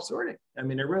are self-sorting. I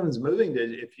mean, everyone's moving to,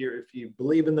 if you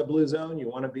believe in the blue zone, you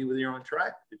want to be with your own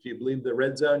tribe. If you believe the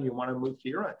red zone, you want to move to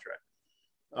your own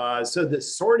tribe. So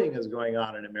this sorting is going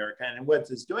on in America. And what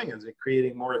it's doing is it's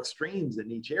creating more extremes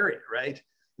in each area, right?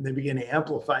 And they begin to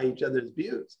amplify each other's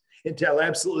views until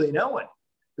absolutely no one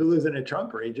who lives in a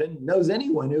Trump region knows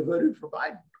anyone who voted for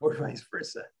Biden or vice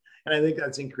versa. And I think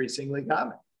that's increasingly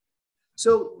common.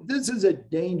 So this is a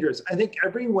dangerous, I think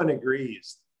everyone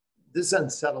agrees, this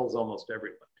unsettles almost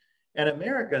everyone. And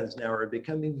Americans now are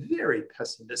becoming very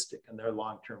pessimistic in their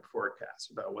long-term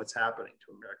forecasts about what's happening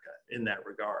to America in that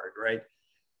regard, right?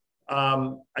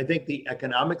 I think the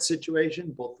economic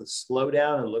situation, both the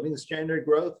slowdown in living standard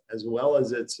growth, as well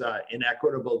as its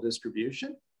inequitable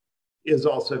distribution, is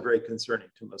also very concerning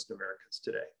to most Americans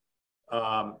today.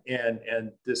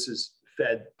 And this has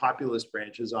fed populist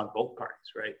branches on both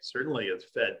parties, right? Certainly it's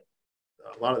fed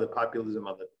a lot of the populism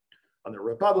on the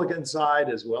Republican side,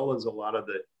 as well as a lot of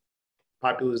the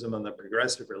populism on the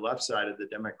progressive or left side of the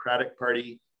Democratic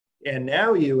Party. And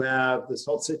now you have this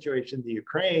whole situation in the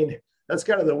Ukraine. That's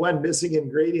kind of the one missing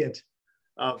ingredient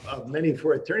of many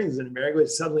fourth turnings in America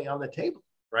is suddenly on the table,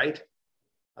 right?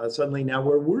 Suddenly now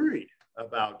we're worried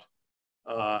about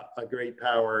a great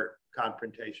power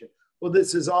confrontation. Well,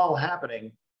 this is all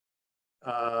happening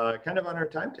kind of on our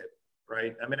timetable,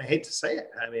 right? I mean, I hate to say it.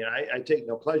 I mean, I take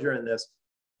no pleasure in this.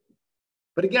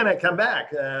 But again, I come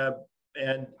back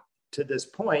and to this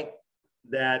point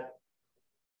that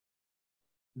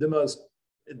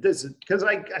this is because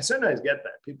I sometimes get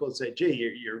that people say, gee,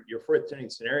 your fourth turning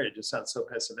scenario just sounds so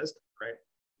pessimistic, right?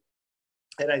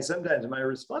 And sometimes my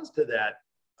response to that,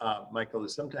 Michael,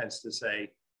 is sometimes to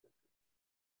say,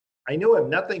 I know of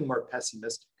nothing more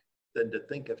pessimistic than to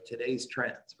think of today's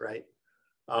trends, right?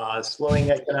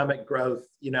 Slowing economic growth,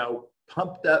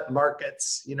 pumped up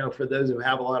markets, for those who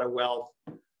have a lot of wealth,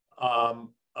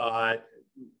 a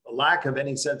lack of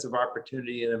any sense of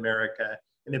opportunity in America,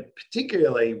 and a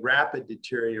particularly rapid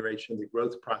deterioration of the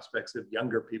growth prospects of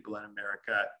younger people in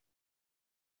America.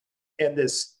 And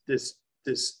this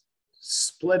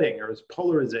splitting or this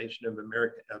polarization of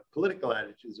America, of political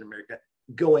attitudes in America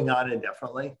going on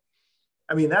indefinitely.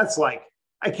 I mean, that's like,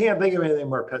 I can't think of anything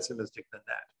more pessimistic than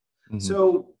that. Mm-hmm.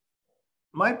 So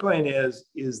my point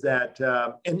is that,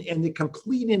 and the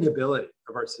complete inability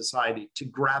of our society to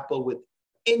grapple with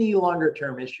any longer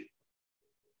term issue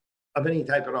of any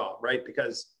type at all, right?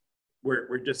 Because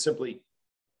we're just simply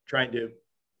trying to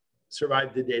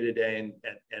survive the day to day and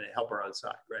help our own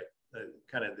side, right?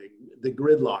 Kind of the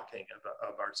gridlocking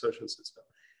of our social system.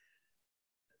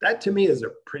 That to me is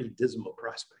a pretty dismal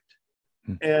prospect.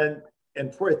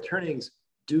 And fourth turnings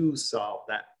do solve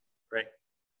that, right?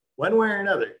 One way or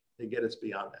another, they get us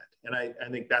beyond that. And I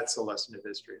think that's the lesson of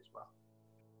history as well.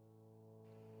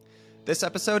 This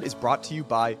episode is brought to you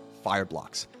by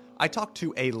Fireblocks. I talked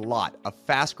to a lot of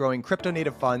fast-growing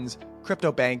crypto-native funds,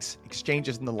 crypto banks,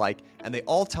 exchanges, and the like, and they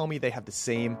all tell me they have the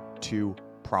same two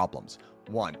problems.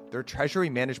 One, their treasury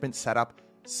management setup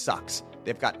sucks.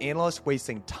 They've got analysts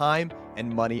wasting time and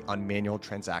money on manual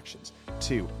transactions.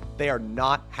 Two, they are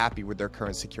not happy with their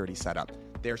current security setup.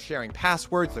 They're sharing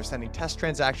passwords, they're sending test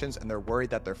transactions, and they're worried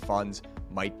that their funds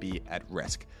might be at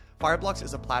risk. Fireblocks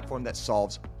is a platform that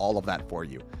solves all of that for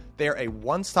you. They are a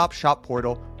one-stop shop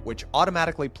portal which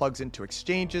automatically plugs into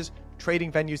exchanges,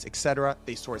 trading venues, etc.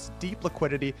 They source deep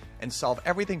liquidity and solve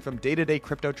everything from day-to-day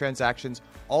crypto transactions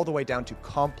all the way down to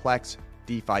complex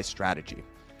DeFi strategy.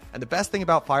 And the best thing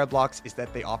about Fireblocks is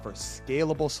that they offer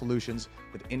scalable solutions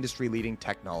with industry-leading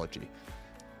technology.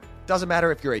 Doesn't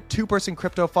matter if you're a 2-person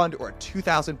crypto fund or a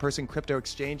 2,000-person crypto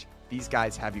exchange, these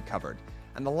guys have you covered.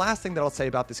 And the last thing that I'll say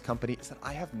about this company is that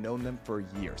I have known them for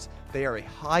years. They are a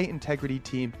high-integrity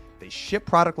team. They ship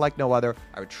product like no other.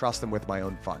 I would trust them with my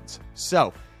own funds.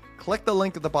 So, click the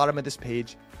link at the bottom of this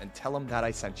page and tell them that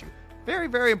I sent you. Very,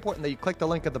 very important that you click the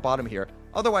link at the bottom here.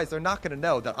 Otherwise, they're not going to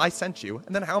know that I sent you,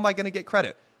 and then how am I going to get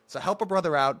credit? So help a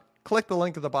brother out. Click the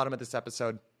link at the bottom of this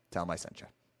episode. Tell them I sent you.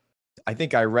 I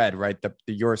think I read, right,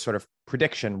 your sort of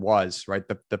prediction was, right,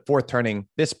 the fourth turning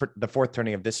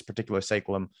of this particular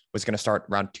cycle was going to start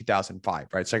around 2005,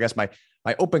 right? So I guess my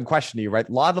open question to you, right,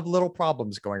 a lot of little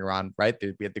problems going around, right?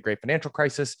 We had the great financial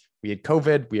crisis, we had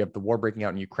COVID, we have the war breaking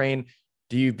out in Ukraine.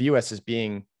 Do you view us as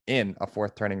being in a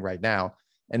fourth turning right now?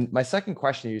 And my second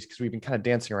question to you is, because we've been kind of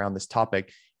dancing around this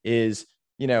topic, is,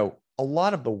 a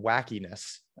lot of the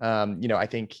wackiness, I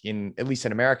think at least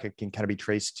in America can kind of be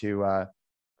traced to,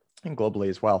 and globally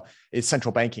as well, is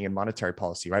central banking and monetary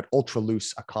policy, right? Ultra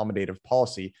loose accommodative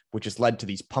policy, which has led to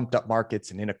these pumped up markets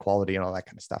and inequality and all that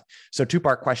kind of stuff. So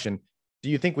 2-part question. Do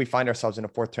you think we find ourselves in a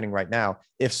fourth turning right now?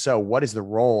 If so, what is the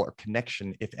role or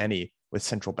connection, if any, with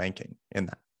central banking in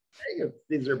that?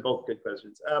 These are both good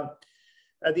questions.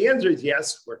 The answer is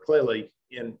yes. We're clearly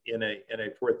in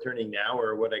a fourth turning now,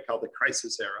 or what I call the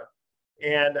crisis era.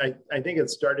 And I think it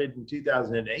started in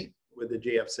 2008 with the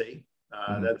GFC.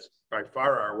 That's by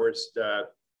far our worst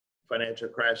financial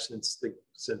crash since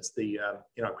the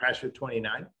crash of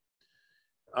 29.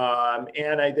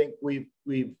 And I think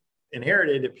we've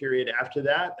inherited a period after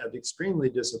that of extremely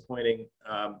disappointing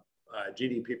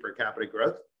GDP per capita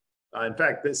growth. In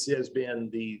fact, this has been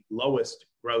the lowest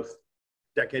growth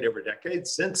decade over decade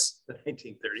since the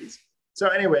 1930s. So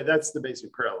anyway, that's the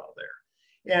basic parallel there.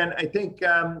 And I think,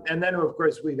 and then of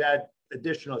course we've had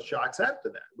additional shocks after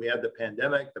that. We had the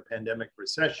pandemic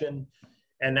recession,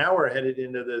 and now we're headed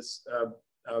into this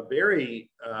very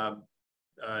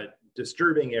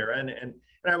disturbing era. And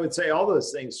I would say all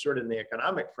those things sort of in the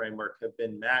economic framework have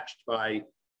been matched by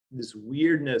this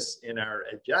weirdness in our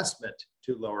adjustment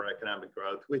to lower economic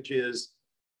growth, which is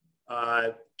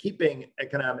keeping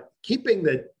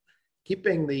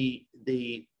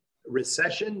the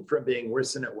recession from being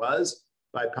worse than it was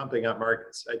by pumping up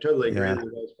markets. I totally agree that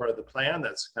was part of the plan.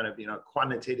 That's kind of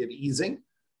quantitative easing,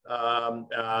 and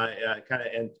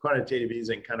quantitative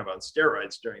easing kind of on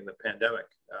steroids during the pandemic,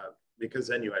 because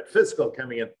then you had fiscal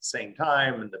coming at the same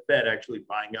time, and the Fed actually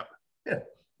buying up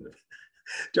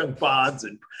junk bonds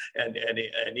and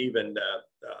even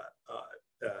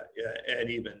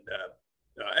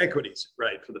equities,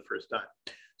 right, for the first time.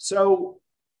 So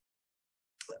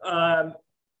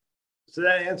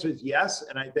that answer is yes,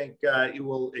 and I think it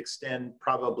will extend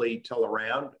probably till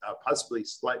around, possibly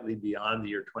slightly beyond the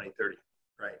year 2030,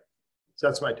 right? So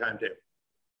that's my timetable.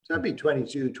 So that'd be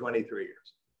 22, 23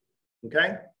 years.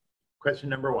 Okay? Question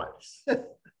number one.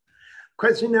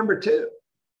 Question number two,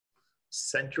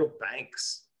 central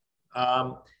banks.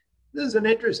 This is an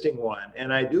interesting one,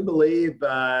 and I do believe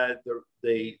the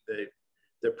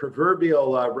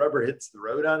proverbial rubber hits the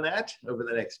road on that over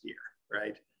the next year,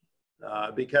 right?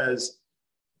 Because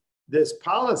this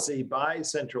policy by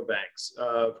central banks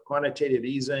of quantitative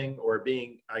easing, or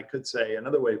being, I could say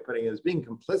another way of putting it, is being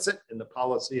complicit in the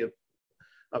policy of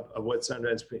what's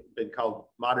sometimes been called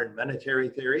modern monetary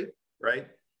theory, right?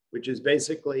 Which is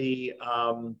basically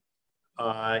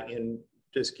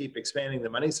just keep expanding the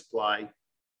money supply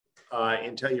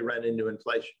until you run into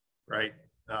inflation, right?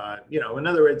 In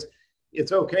other words,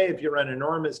 it's okay if you run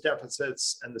enormous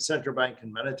deficits and the central bank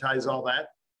can monetize all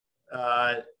that.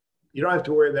 You don't have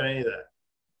to worry about any of that,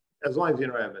 as long as you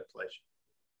don't have inflation.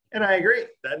 And I agree,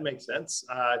 that makes sense.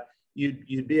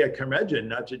 You'd be a curmudgeon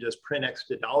not to just print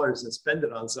extra dollars and spend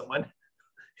it on someone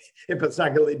if it's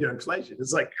not going to lead to inflation.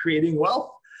 It's like creating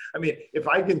wealth. I mean, if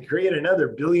I can create another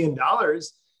 $1 billion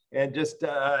and just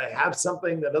have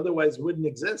something that otherwise wouldn't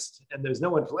exist, and there's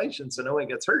no inflation, so no one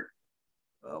gets hurt,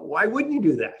 why wouldn't you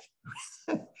do that?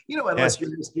 Unless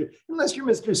you're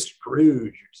Mr.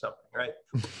 Scrooge or something, right?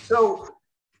 So,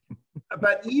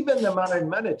 but even the modern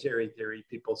monetary theory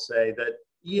people say that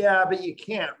Yeah, but you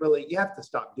can't really, you have to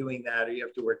stop doing that, or you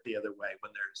have to work the other way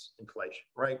when there's inflation,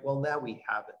 right? Well, now we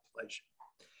have inflation.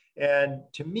 And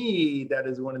to me, that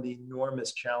is one of the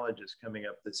enormous challenges coming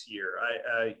up this year.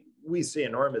 We see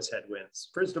enormous headwinds.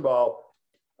 First of all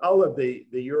of the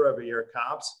year-over-year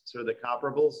comps, so the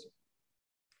comparables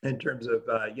in terms of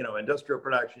industrial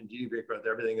production, GDP growth,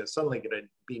 everything is suddenly going to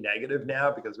be negative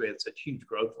now because we had such huge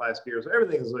growth last year. So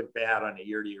everything is looking bad on a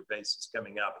year-to-year basis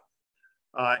coming up.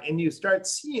 And you start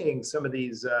seeing some of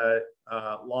these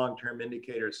long-term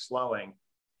indicators slowing.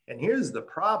 And here's the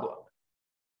problem.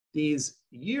 These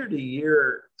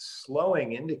year-to-year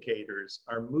slowing indicators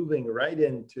are moving right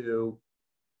into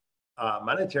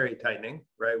monetary tightening,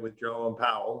 right, with Jerome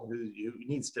Powell, who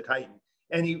needs to tighten.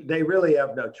 And they really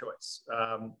have no choice.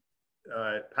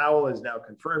 Powell is now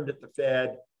confirmed at the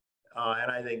Fed,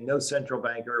 and I think no central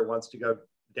banker wants to go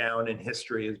down in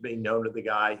history as being known to the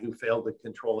guy who failed to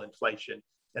control inflation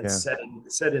and set in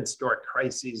historic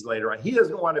crises later on. He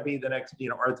doesn't want to be the next,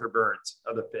 Arthur Burns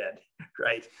of the Fed,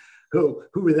 right? Who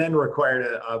then required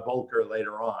a Volcker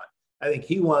later on. I think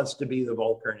he wants to be the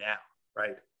Volcker now,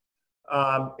 right?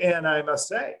 And I must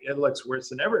say, it looks worse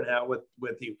than ever now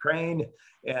with Ukraine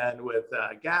and with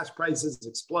gas prices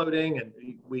exploding. And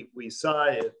we saw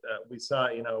it.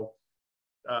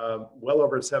 Well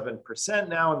over 7%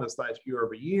 now in this last year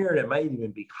over year, and it might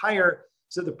even be higher.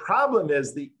 So the problem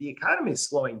is the economy is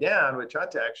slowing down, which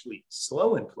ought to actually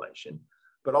slow inflation.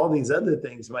 But all these other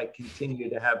things might continue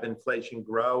to have inflation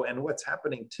grow. And what's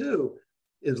happening too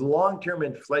is long-term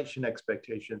inflation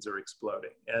expectations are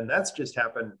exploding. And that's just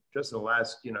happened just in the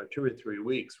last 2 or 3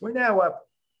 weeks. We're now up,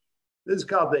 this is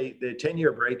called the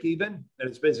 10-year break even. And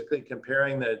it's basically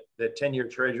comparing the 10-year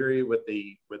treasury with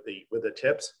the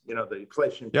tips, the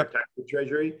inflation protected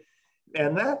treasury.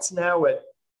 And that's now at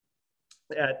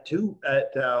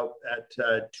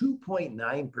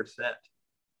 2.9%,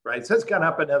 right? So it's gone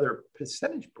up another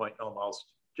percentage point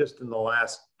almost just in the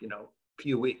last,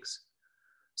 few weeks.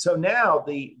 So now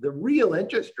the real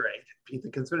interest rate, if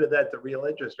you consider that the real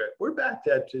interest rate, we're back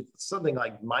to something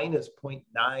like minus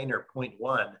 0.9 or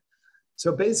 0.1.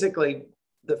 So basically,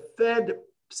 the Fed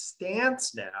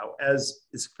stance now, as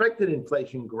expected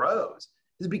inflation grows,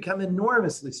 has become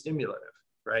enormously stimulative,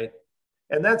 right?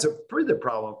 And that's a further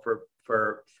problem for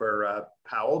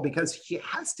Powell, because he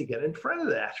has to get in front of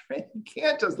that, right? He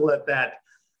can't just let that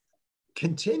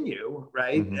continue,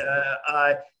 right?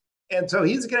 Mm-hmm. And so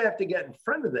he's going to have to get in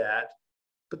front of that.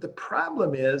 But the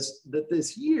problem is that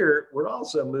this year, we're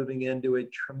also moving into a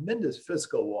tremendous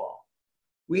fiscal wall.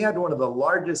 We had one of the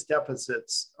largest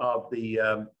deficits of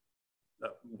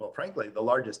frankly, the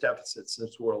largest deficit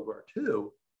since World War II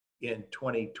in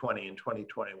 2020 and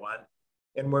 2021.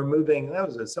 And we're moving, that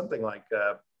was something like,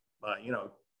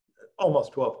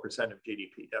 almost 12% of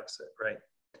GDP deficit, right?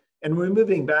 And we're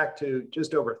moving back to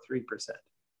just over 3%,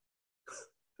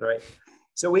 right?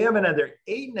 So we have another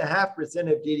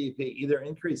 8.5% of GDP, either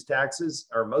increased taxes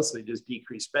or mostly just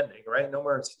decreased spending, right? No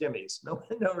more stimmies, no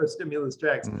more stimulus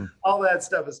checks. All that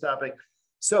stuff is stopping.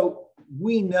 So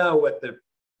we know what the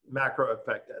macro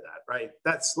effect of that, right?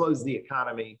 That slows the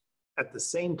economy. At the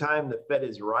same time, the Fed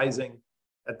is rising.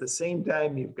 At the same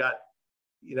time, you've got,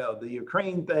 the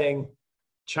Ukraine thing.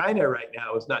 China right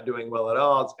now is not doing well at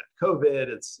all. It's got COVID.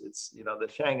 It's the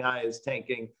Shanghai is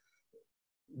tanking.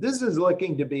 This is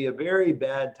looking to be a very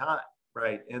bad time,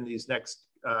 right, in these next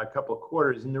couple of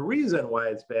quarters. And the reason why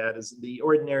it's bad is the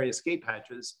ordinary escape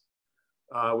hatches,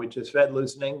 which is Fed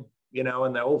loosening,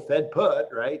 and the old Fed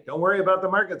put, right? Don't worry about the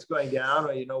markets going down.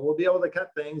 Or, we'll be able to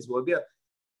cut things.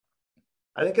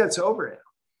 I think that's over now.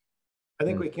 I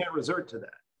think we can't resort to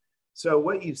that. So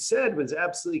what you said was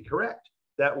absolutely correct.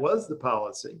 That was the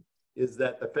policy, is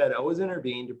that the Fed always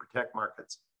intervened to protect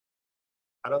markets.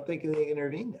 I don't think they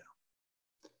intervene now.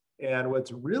 And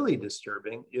what's really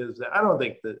disturbing is that I don't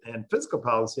think and fiscal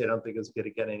policy, I don't think is going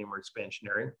to get any more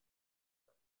expansionary,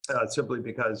 simply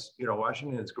because,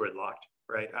 Washington is gridlocked,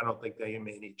 right? I don't think they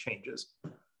made any changes.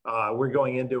 We're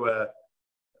going into a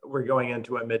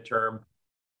midterm.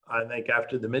 I think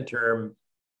after the midterm,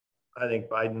 I think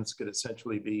Biden's going to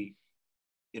essentially be,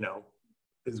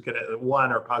 is going to,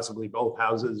 one or possibly both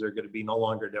houses are going to be no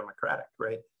longer Democratic,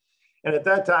 right? And at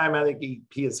that time, I think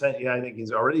he's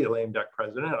already a lame duck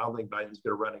president. I don't think Biden's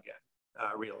going to run again,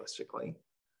 realistically.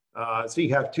 So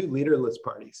you have two leaderless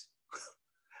parties.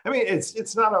 I mean,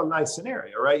 it's not a nice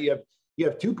scenario, right? You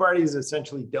have two parties that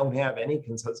essentially don't have any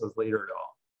consensus leader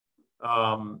at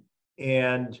all,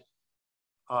 and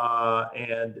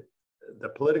the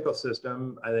political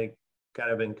system, I think,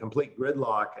 kind of in complete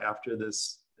gridlock after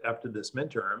this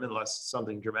midterm, unless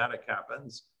something dramatic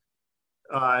happens.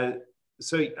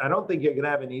 so I don't think you're going to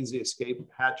have an easy escape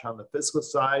hatch on the fiscal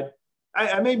side.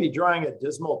 I may be drawing a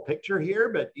dismal picture here,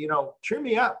 but cheer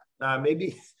me up.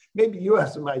 Maybe you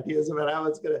have some ideas about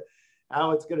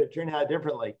how it's going to turn out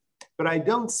differently. But I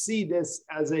don't see this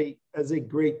as a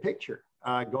great picture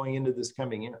going into this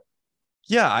coming year.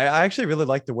 Yeah, I actually really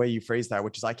like the way you phrase that,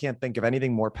 which is I can't think of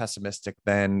anything more pessimistic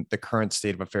than the current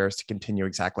state of affairs to continue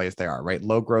exactly as they are, right?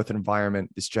 Low growth environment,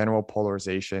 this general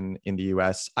polarization in the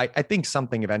US. I think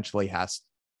something eventually has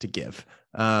to give.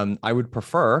 I would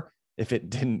prefer if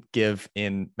it didn't give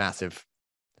in massive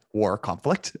war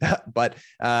conflict. But,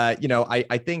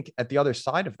 I think at the other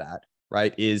side of that,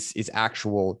 right, is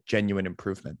actual genuine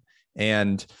improvement.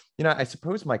 And, I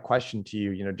suppose my question to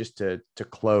you, just to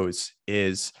close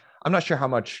is, I'm not sure how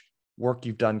much work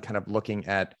you've done kind of looking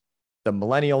at the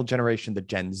millennial generation, the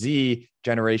Gen Z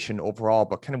generation overall,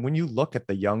 but kind of when you look at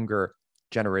the younger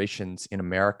generations in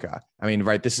America, I mean,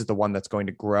 right, this is the one that's going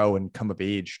to grow and come of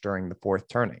age during the fourth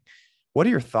turning. What are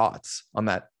your thoughts on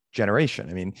that generation?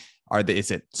 I mean,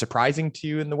 is it surprising to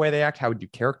you in the way they act? How would you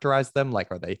characterize them? Like,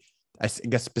 are they, I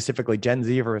guess, specifically Gen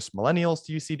Z versus millennials?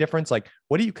 Do you see difference? Like,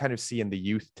 what do you kind of see in the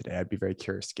youth today? I'd be very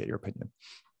curious to get your opinion.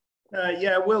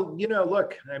 Yeah, well,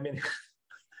 look, I mean,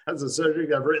 as a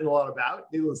subject I've written a lot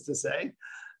about, needless to say.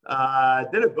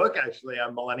 Did a book actually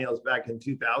on millennials back in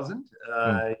 2000,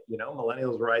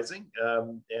 Millennials Rising.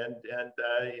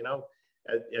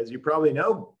 As you probably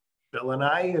know, Bill and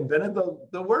I invented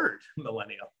the word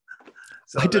millennial.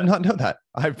 So I did not know that.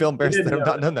 I feel embarrassed that I've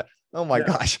not known that. Oh my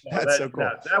gosh, that's so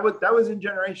cool. That was in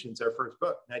Generations, our first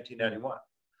book, 1991.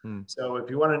 So if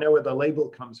you want to know where the label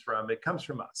comes from, it comes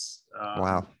from us.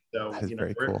 Wow. So,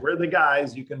 cool. We're the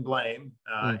guys you can blame.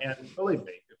 And believe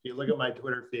me, if you look at my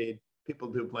Twitter feed,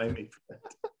 people do blame me for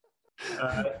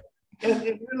that. And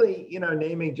it really,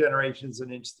 naming generations is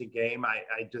an interesting game. I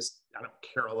don't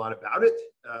care a lot about it.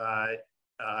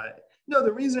 No,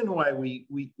 the reason why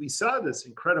we saw this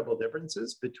incredible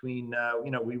differences between,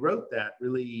 we wrote that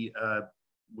really,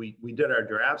 we did our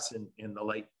drafts in the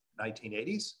late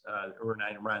 1980s,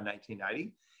 around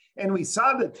 1990. And we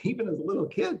saw that even as little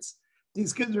kids,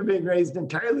 these kids were being raised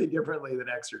entirely differently than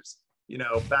Xers,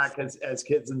 back as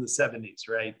kids in the 70s,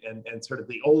 right? And sort of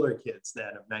the older kids then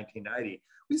of 1990.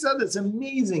 We saw this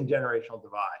amazing generational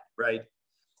divide, right?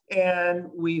 And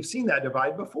we've seen that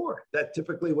divide before. That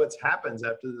typically what happens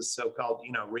after this so-called,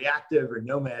 reactive or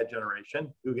nomad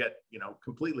generation who get,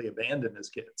 completely abandoned as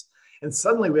kids. And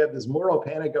suddenly we have this moral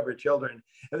panic over children,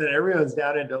 and then everyone's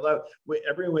down into love.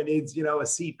 Everyone needs, a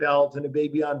seatbelt and a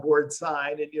baby on board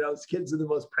sign, and kids are the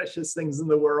most precious things in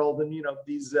the world, and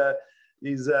these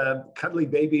cuddly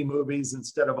baby movies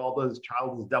instead of all those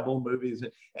Charles Double movies.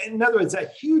 And in other words,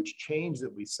 that huge change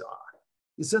that we saw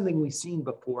is something we've seen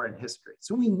before in history.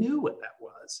 So we knew what that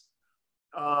was,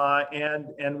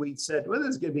 and we said, well, this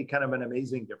is going to be kind of an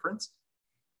amazing difference.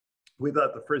 We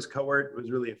thought the first cohort was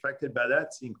really affected by that.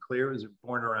 It seemed clear. It was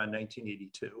born around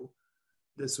 1982.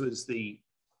 This was the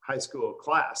high school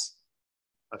class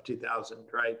of 2000,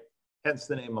 right? Hence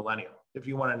the name millennial, if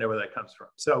you want to know where that comes from.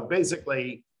 So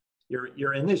basically,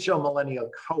 your initial millennial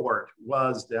cohort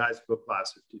was the high school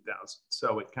class of 2000.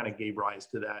 So it kind of gave rise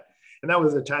to that. And that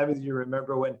was the time, as you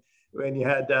remember, when you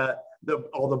had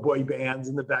all the boy bands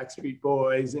and the Backstreet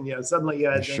Boys, and suddenly you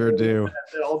had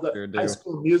all the high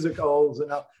school musicals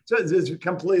and all. So it's a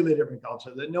completely different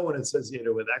culture that no one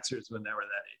associated with Xers when they were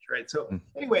that age, right? So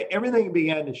anyway, everything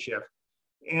began to shift,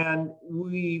 and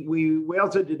we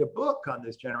also did a book on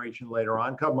this generation later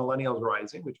on called Millennials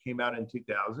Rising, which came out in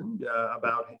 2000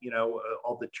 about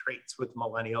all the traits with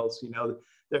millennials.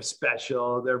 They're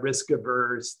special, they're risk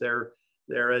averse,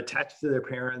 they're attached to their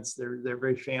parents. They're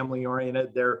very family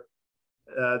oriented. They're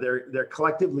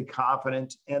collectively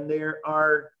confident, and their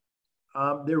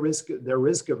risk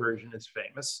aversion is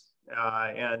famous.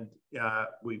 And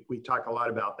we talk a lot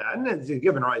about that, and it's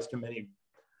given rise to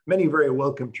many very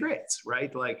welcome traits,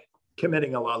 right? Like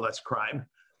committing a lot less crime,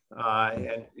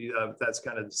 and that's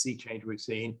kind of the sea change we've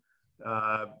seen.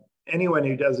 Anyone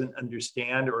who doesn't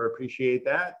understand or appreciate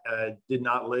that did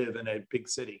not live in a big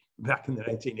city back in the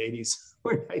 1980s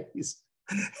or 90s.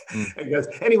 Because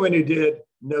anyone who did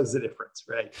knows the difference,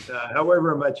 right?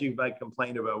 However much you might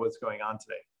complain about what's going on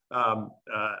today.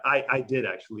 I did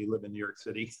actually live in New York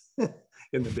City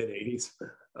in the mid 80s.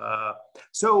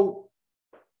 So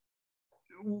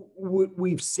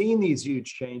we've seen these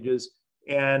huge changes,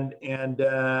 and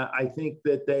I think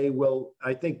that they will.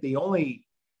 I think the only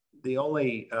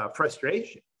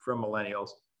frustration from millennials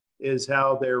is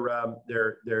how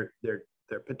their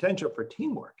potential for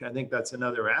teamwork. I think that's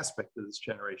another aspect of this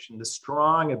generation, the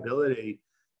strong ability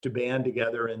to band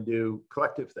together and do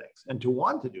collective things and to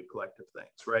want to do collective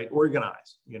things, right?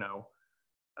 Organize,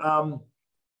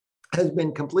 has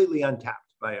been completely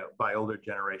untapped by older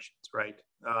generations, right?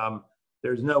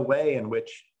 There's no way in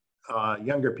which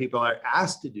younger people are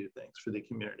asked to do things for the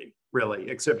community, really,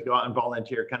 except to go out and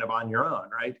volunteer kind of on your own,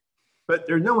 right? But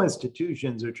there's no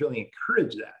institutions which really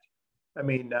encourage that. I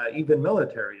mean, even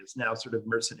military is now sort of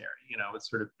mercenary. It's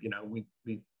sort of, we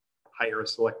hire a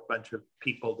select bunch of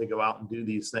people to go out and do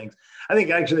these things. I think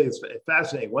actually it's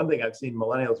fascinating. One thing I've seen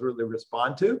millennials really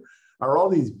respond to are all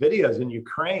these videos in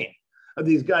Ukraine of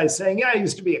these guys saying, yeah, I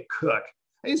used to be a cook.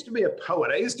 I used to be a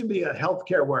poet. I used to be a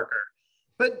healthcare worker.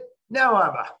 But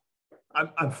now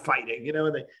I'm fighting,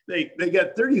 and they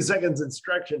get 30 seconds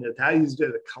instruction as how you use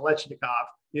the Kalashnikov,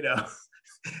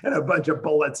 and a bunch of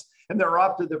bullets, and they're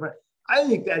off to the front. I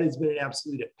think that has been an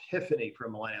absolute epiphany for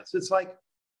millennials. It's like,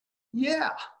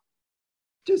 yeah,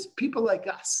 just people like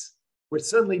us, we're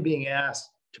suddenly being asked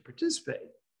to participate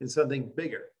in something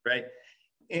bigger, right?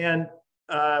 And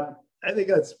I think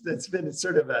that's been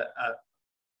sort of an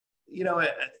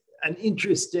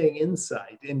interesting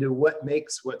insight into what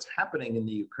makes what's happening in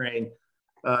the Ukraine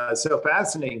so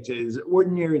fascinating is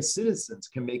ordinary citizens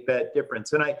can make that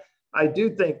difference. And I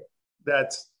do think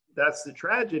that's the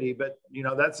tragedy, but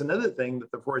that's another thing that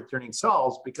the fourth turning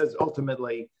solves, because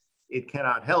ultimately it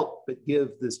cannot help but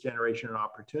give this generation an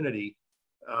opportunity,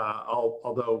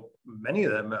 although many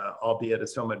of them, albeit a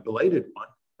somewhat belated one,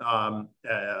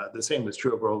 the same was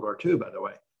true of World War II, by the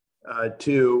way,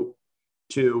 to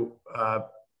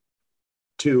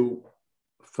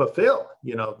fulfill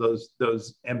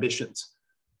those ambitions,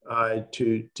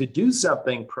 to do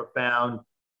something profound,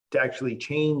 to actually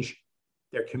change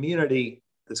their community,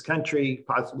 this country,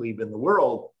 possibly even the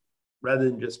world, rather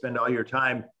than just spend all your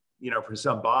time, for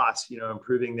some boss,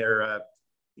 improving their,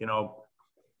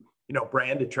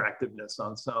 brand attractiveness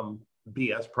on some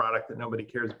BS product that nobody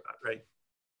cares about, right?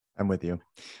 I'm with you.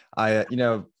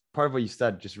 Part of what you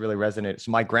said just really resonated.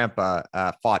 So my grandpa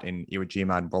fought in Iwo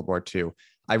Jima in World War II.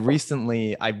 I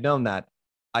recently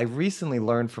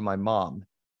learned from my mom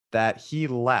that he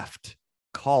left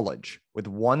college with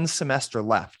one semester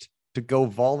left to go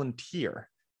volunteer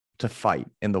to fight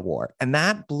in the war. And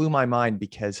that blew my mind,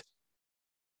 because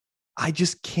I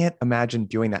just can't imagine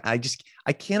doing that. I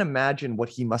can't imagine what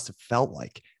he must have felt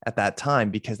like at that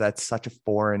time, because that's such a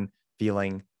foreign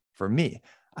feeling for me,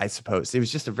 I suppose. It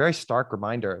was just a very stark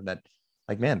reminder that,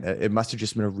 like, man, it must have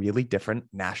just been a really different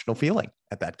national feeling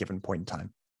at that given point in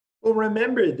time. Well,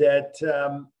 remember that,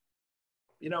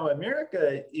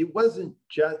 America, it wasn't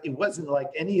like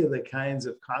any of the kinds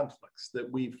of conflicts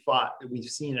that we've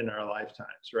seen in our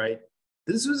lifetimes, right?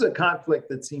 This was a conflict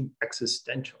that seemed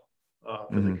existential for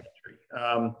the country.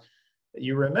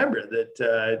 You remember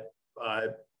that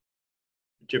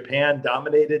Japan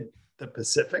dominated the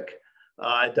Pacific,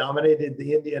 dominated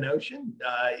the Indian Ocean.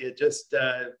 It just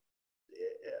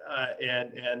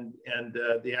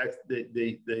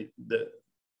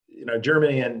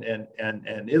Germany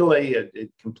and Italy,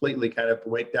 it completely kind of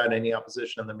wiped out any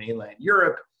opposition on the mainland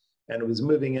Europe, and it was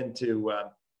moving into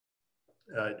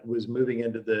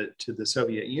the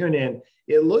Soviet Union.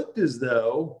 It looked as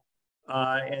though,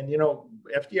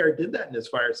 FDR did that in his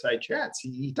fireside chats.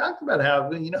 He talked about how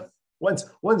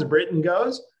once Britain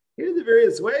goes, here are the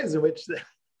various ways in which the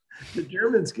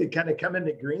Germans could kind of come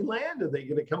into Greenland. Are they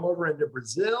going to come over into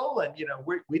Brazil? And,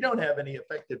 we don't have any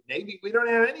effective Navy. We don't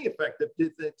have any effective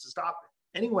to stop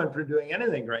anyone from doing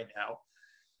anything right now.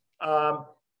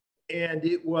 And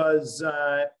it was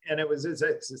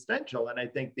existential. And I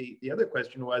think the other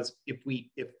question was,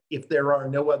 if there are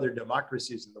no other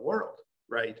democracies in the world,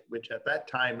 right, which at that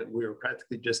time we were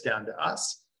practically just down to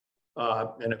us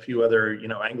and a few other,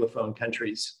 Anglophone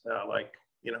countries like,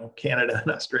 Canada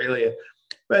and Australia.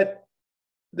 But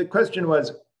the question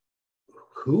was,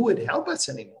 who would help us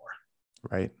anymore?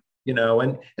 Right.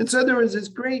 And so there was this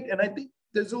great, and I think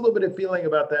there's a little bit of feeling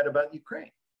about that about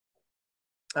Ukraine.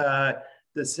 The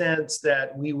sense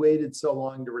that we waited so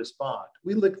long to respond.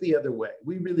 We looked the other way.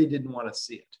 We really didn't want to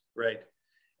see it, right?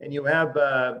 And you have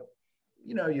Vladimir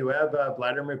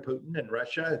Putin in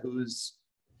Russia, who's,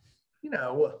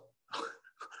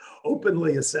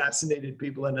 openly assassinated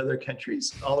people in other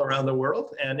countries all around the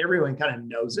world, and everyone kind of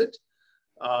knows it.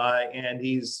 And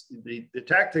he's the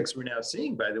tactics we're now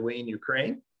seeing, by the way, in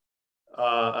Ukraine,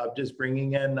 of just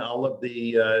bringing in all of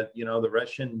the the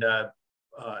Russian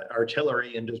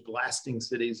artillery and just blasting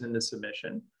cities into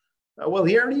submission. Well,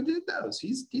 he already did those.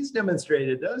 He's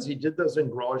demonstrated those. He did those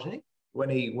in Grozny when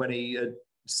he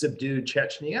subdued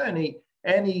Chechnya,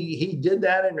 and he did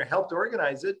that and helped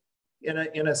organize it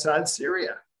in Assad's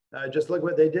Syria. Just look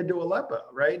what they did to Aleppo,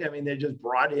 right? I mean, they just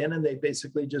brought in and they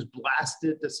basically just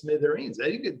blasted to smithereens.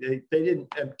 They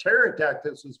didn't have terror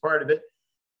tactics was part of it.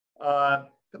 But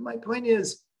my point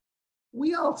is,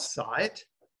 we all saw it.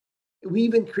 We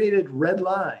even created red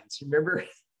lines. You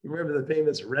remember the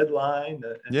famous red line?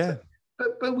 Yeah.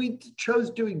 But we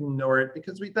chose to ignore it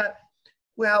because we thought,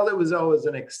 well, it was always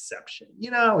an exception.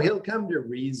 He'll come to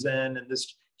reason, and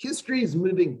this history is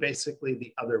moving basically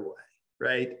the other way,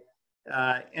 right?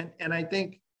 And I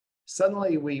think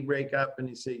suddenly we wake up and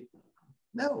you say,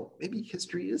 no, maybe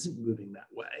history isn't moving that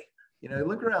way.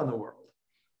 Look around the world.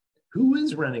 Who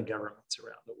is running governments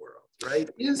around the world, right?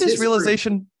 This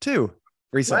realization too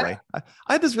recently. I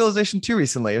had this realization too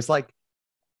recently. It's like,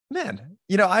 man,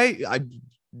 I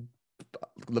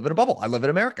live in a bubble. I live in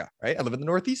America, right? I live in the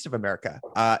Northeast of America.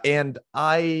 And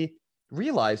I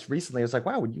realized recently, I was like,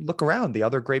 wow, when you look around the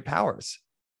other great powers,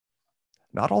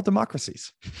 not all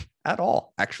democracies at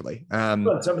all, actually.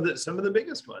 Well, some of the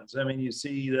biggest ones. I mean, you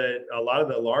see that a lot of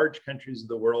the large countries of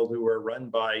the world who are run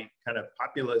by kind of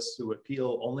populists who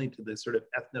appeal only to the sort of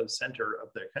ethno-center of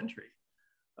their country.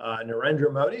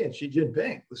 Narendra Modi and Xi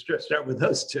Jinping. Let's just start with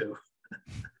those two.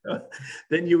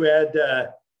 Then you add,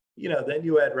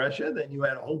 Russia. Then you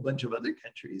add a whole bunch of other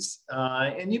countries,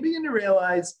 and you begin to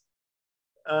realize,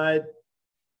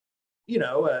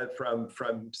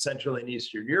 from Central and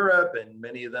Eastern Europe, and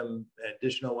many of them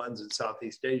additional ones in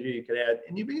Southeast Asia you could add,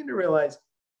 and you begin to realize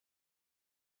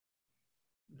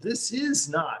this is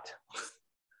not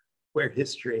where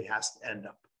history has to end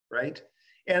up, right?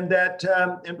 And that,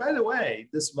 and by the way,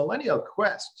 this millennial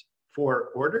quest for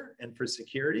order and for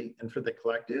security and for the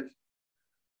collective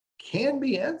can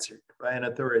be answered by an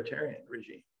authoritarian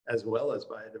regime as well as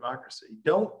by a democracy.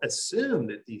 Don't assume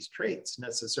that these traits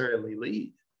necessarily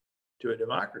lead to a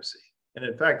democracy. And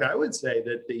in fact, I would say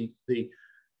that these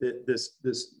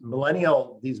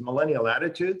millennial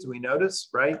attitudes we notice,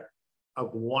 right,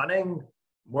 of wanting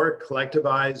more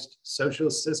collectivized social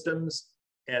systems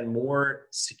and more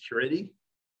security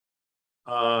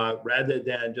rather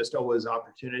than just always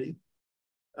opportunity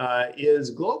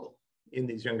is global in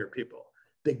these younger people.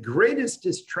 The greatest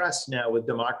distrust now with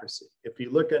democracy, if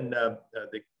you look in the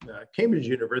Cambridge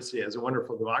University has a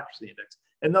wonderful democracy index,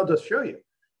 and they'll just show you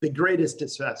the greatest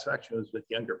dissatisfaction was with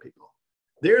younger people.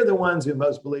 They're the ones who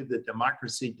most believe that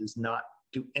democracy does not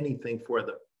do anything for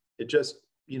them. It just,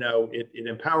 it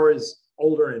empowers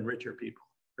older and richer people,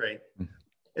 right? Mm-hmm.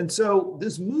 And so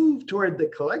this move toward the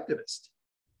collectivist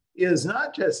is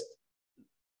not just,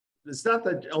 it's not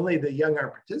that only the young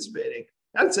are participating.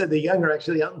 I'd say the young are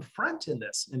actually out in front in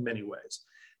this in many ways.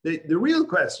 The real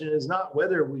question is not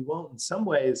whether we won't in some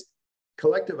ways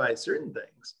collectivize certain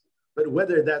things, but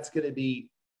whether that's going to be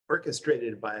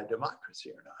orchestrated by a democracy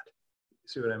or not.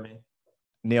 See what I mean?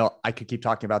 Neil, I could keep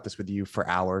talking about this with you for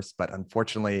hours, but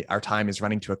unfortunately our time is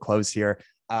running to a close here.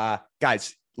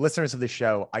 Guys, listeners of the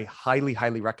show, I highly,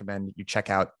 highly recommend you check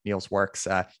out Neil's works.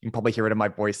 You can probably hear it in my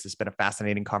voice. It's been a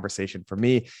fascinating conversation for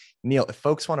me. Neil, if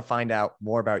folks want to find out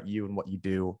more about you and what you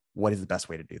do, what is the best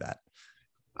way to do that?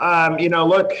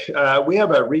 Look, we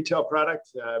have a retail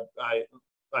product.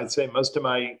 I'd say most of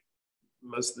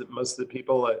the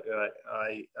people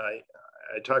I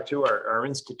talk to are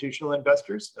institutional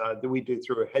investors that we do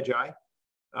through Hedgeye.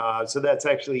 So that's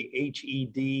actually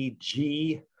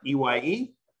HEDGEYE.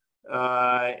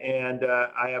 And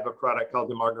I have a product called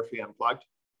Demography Unplugged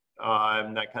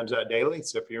that comes out daily.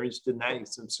 So if you're interested in that, you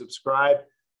can subscribe.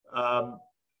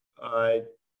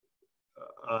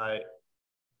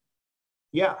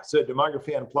 So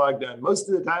Demography Unplugged. And most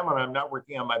of the time when I'm not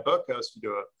working on my book, I used to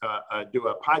do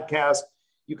a podcast.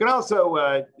 You can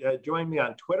also join me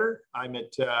on Twitter. I'm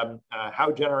at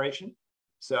How Generation.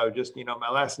 So just, my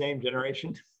last name,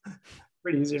 Generation.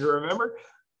 Pretty easy to remember.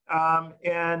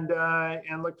 And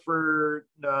look for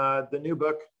the new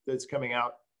book that's coming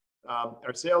out.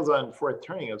 Our sales on Fourth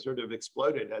Turning have sort of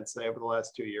exploded, I'd say, over the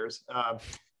last 2 years.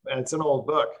 And it's an old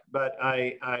book, but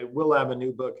I will have a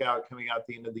new book out coming out at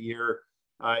the end of the year.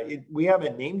 We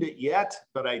haven't named it yet,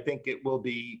 but I think it will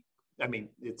be,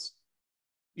 it's,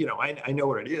 I know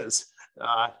what it is.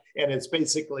 And it's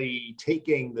basically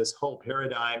taking this whole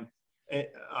paradigm,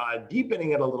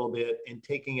 deepening it a little bit and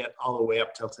taking it all the way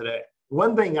up till today.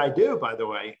 One thing I do, by the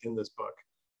way, in this book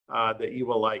that you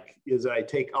will like is I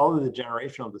take all of the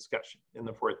generational discussion in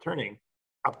the Fourth Turning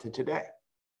up to today.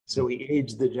 So we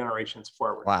age the generations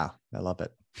forward. Wow. I love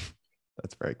it.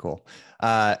 That's very cool.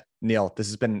 Neil, this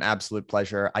has been an absolute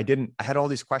pleasure. I had all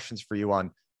these questions for you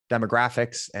on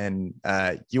demographics and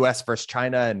US versus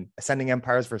China and ascending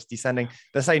empires versus descending.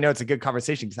 That's how you know it's a good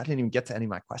conversation, because I didn't even get to any of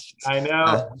my questions. I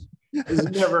know. There's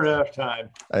never enough time.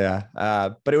 Yeah.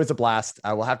 But it was a blast.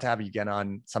 We'll have to have you again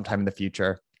on sometime in the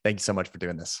future. Thank you so much for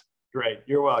doing this. Great.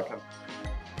 You're welcome.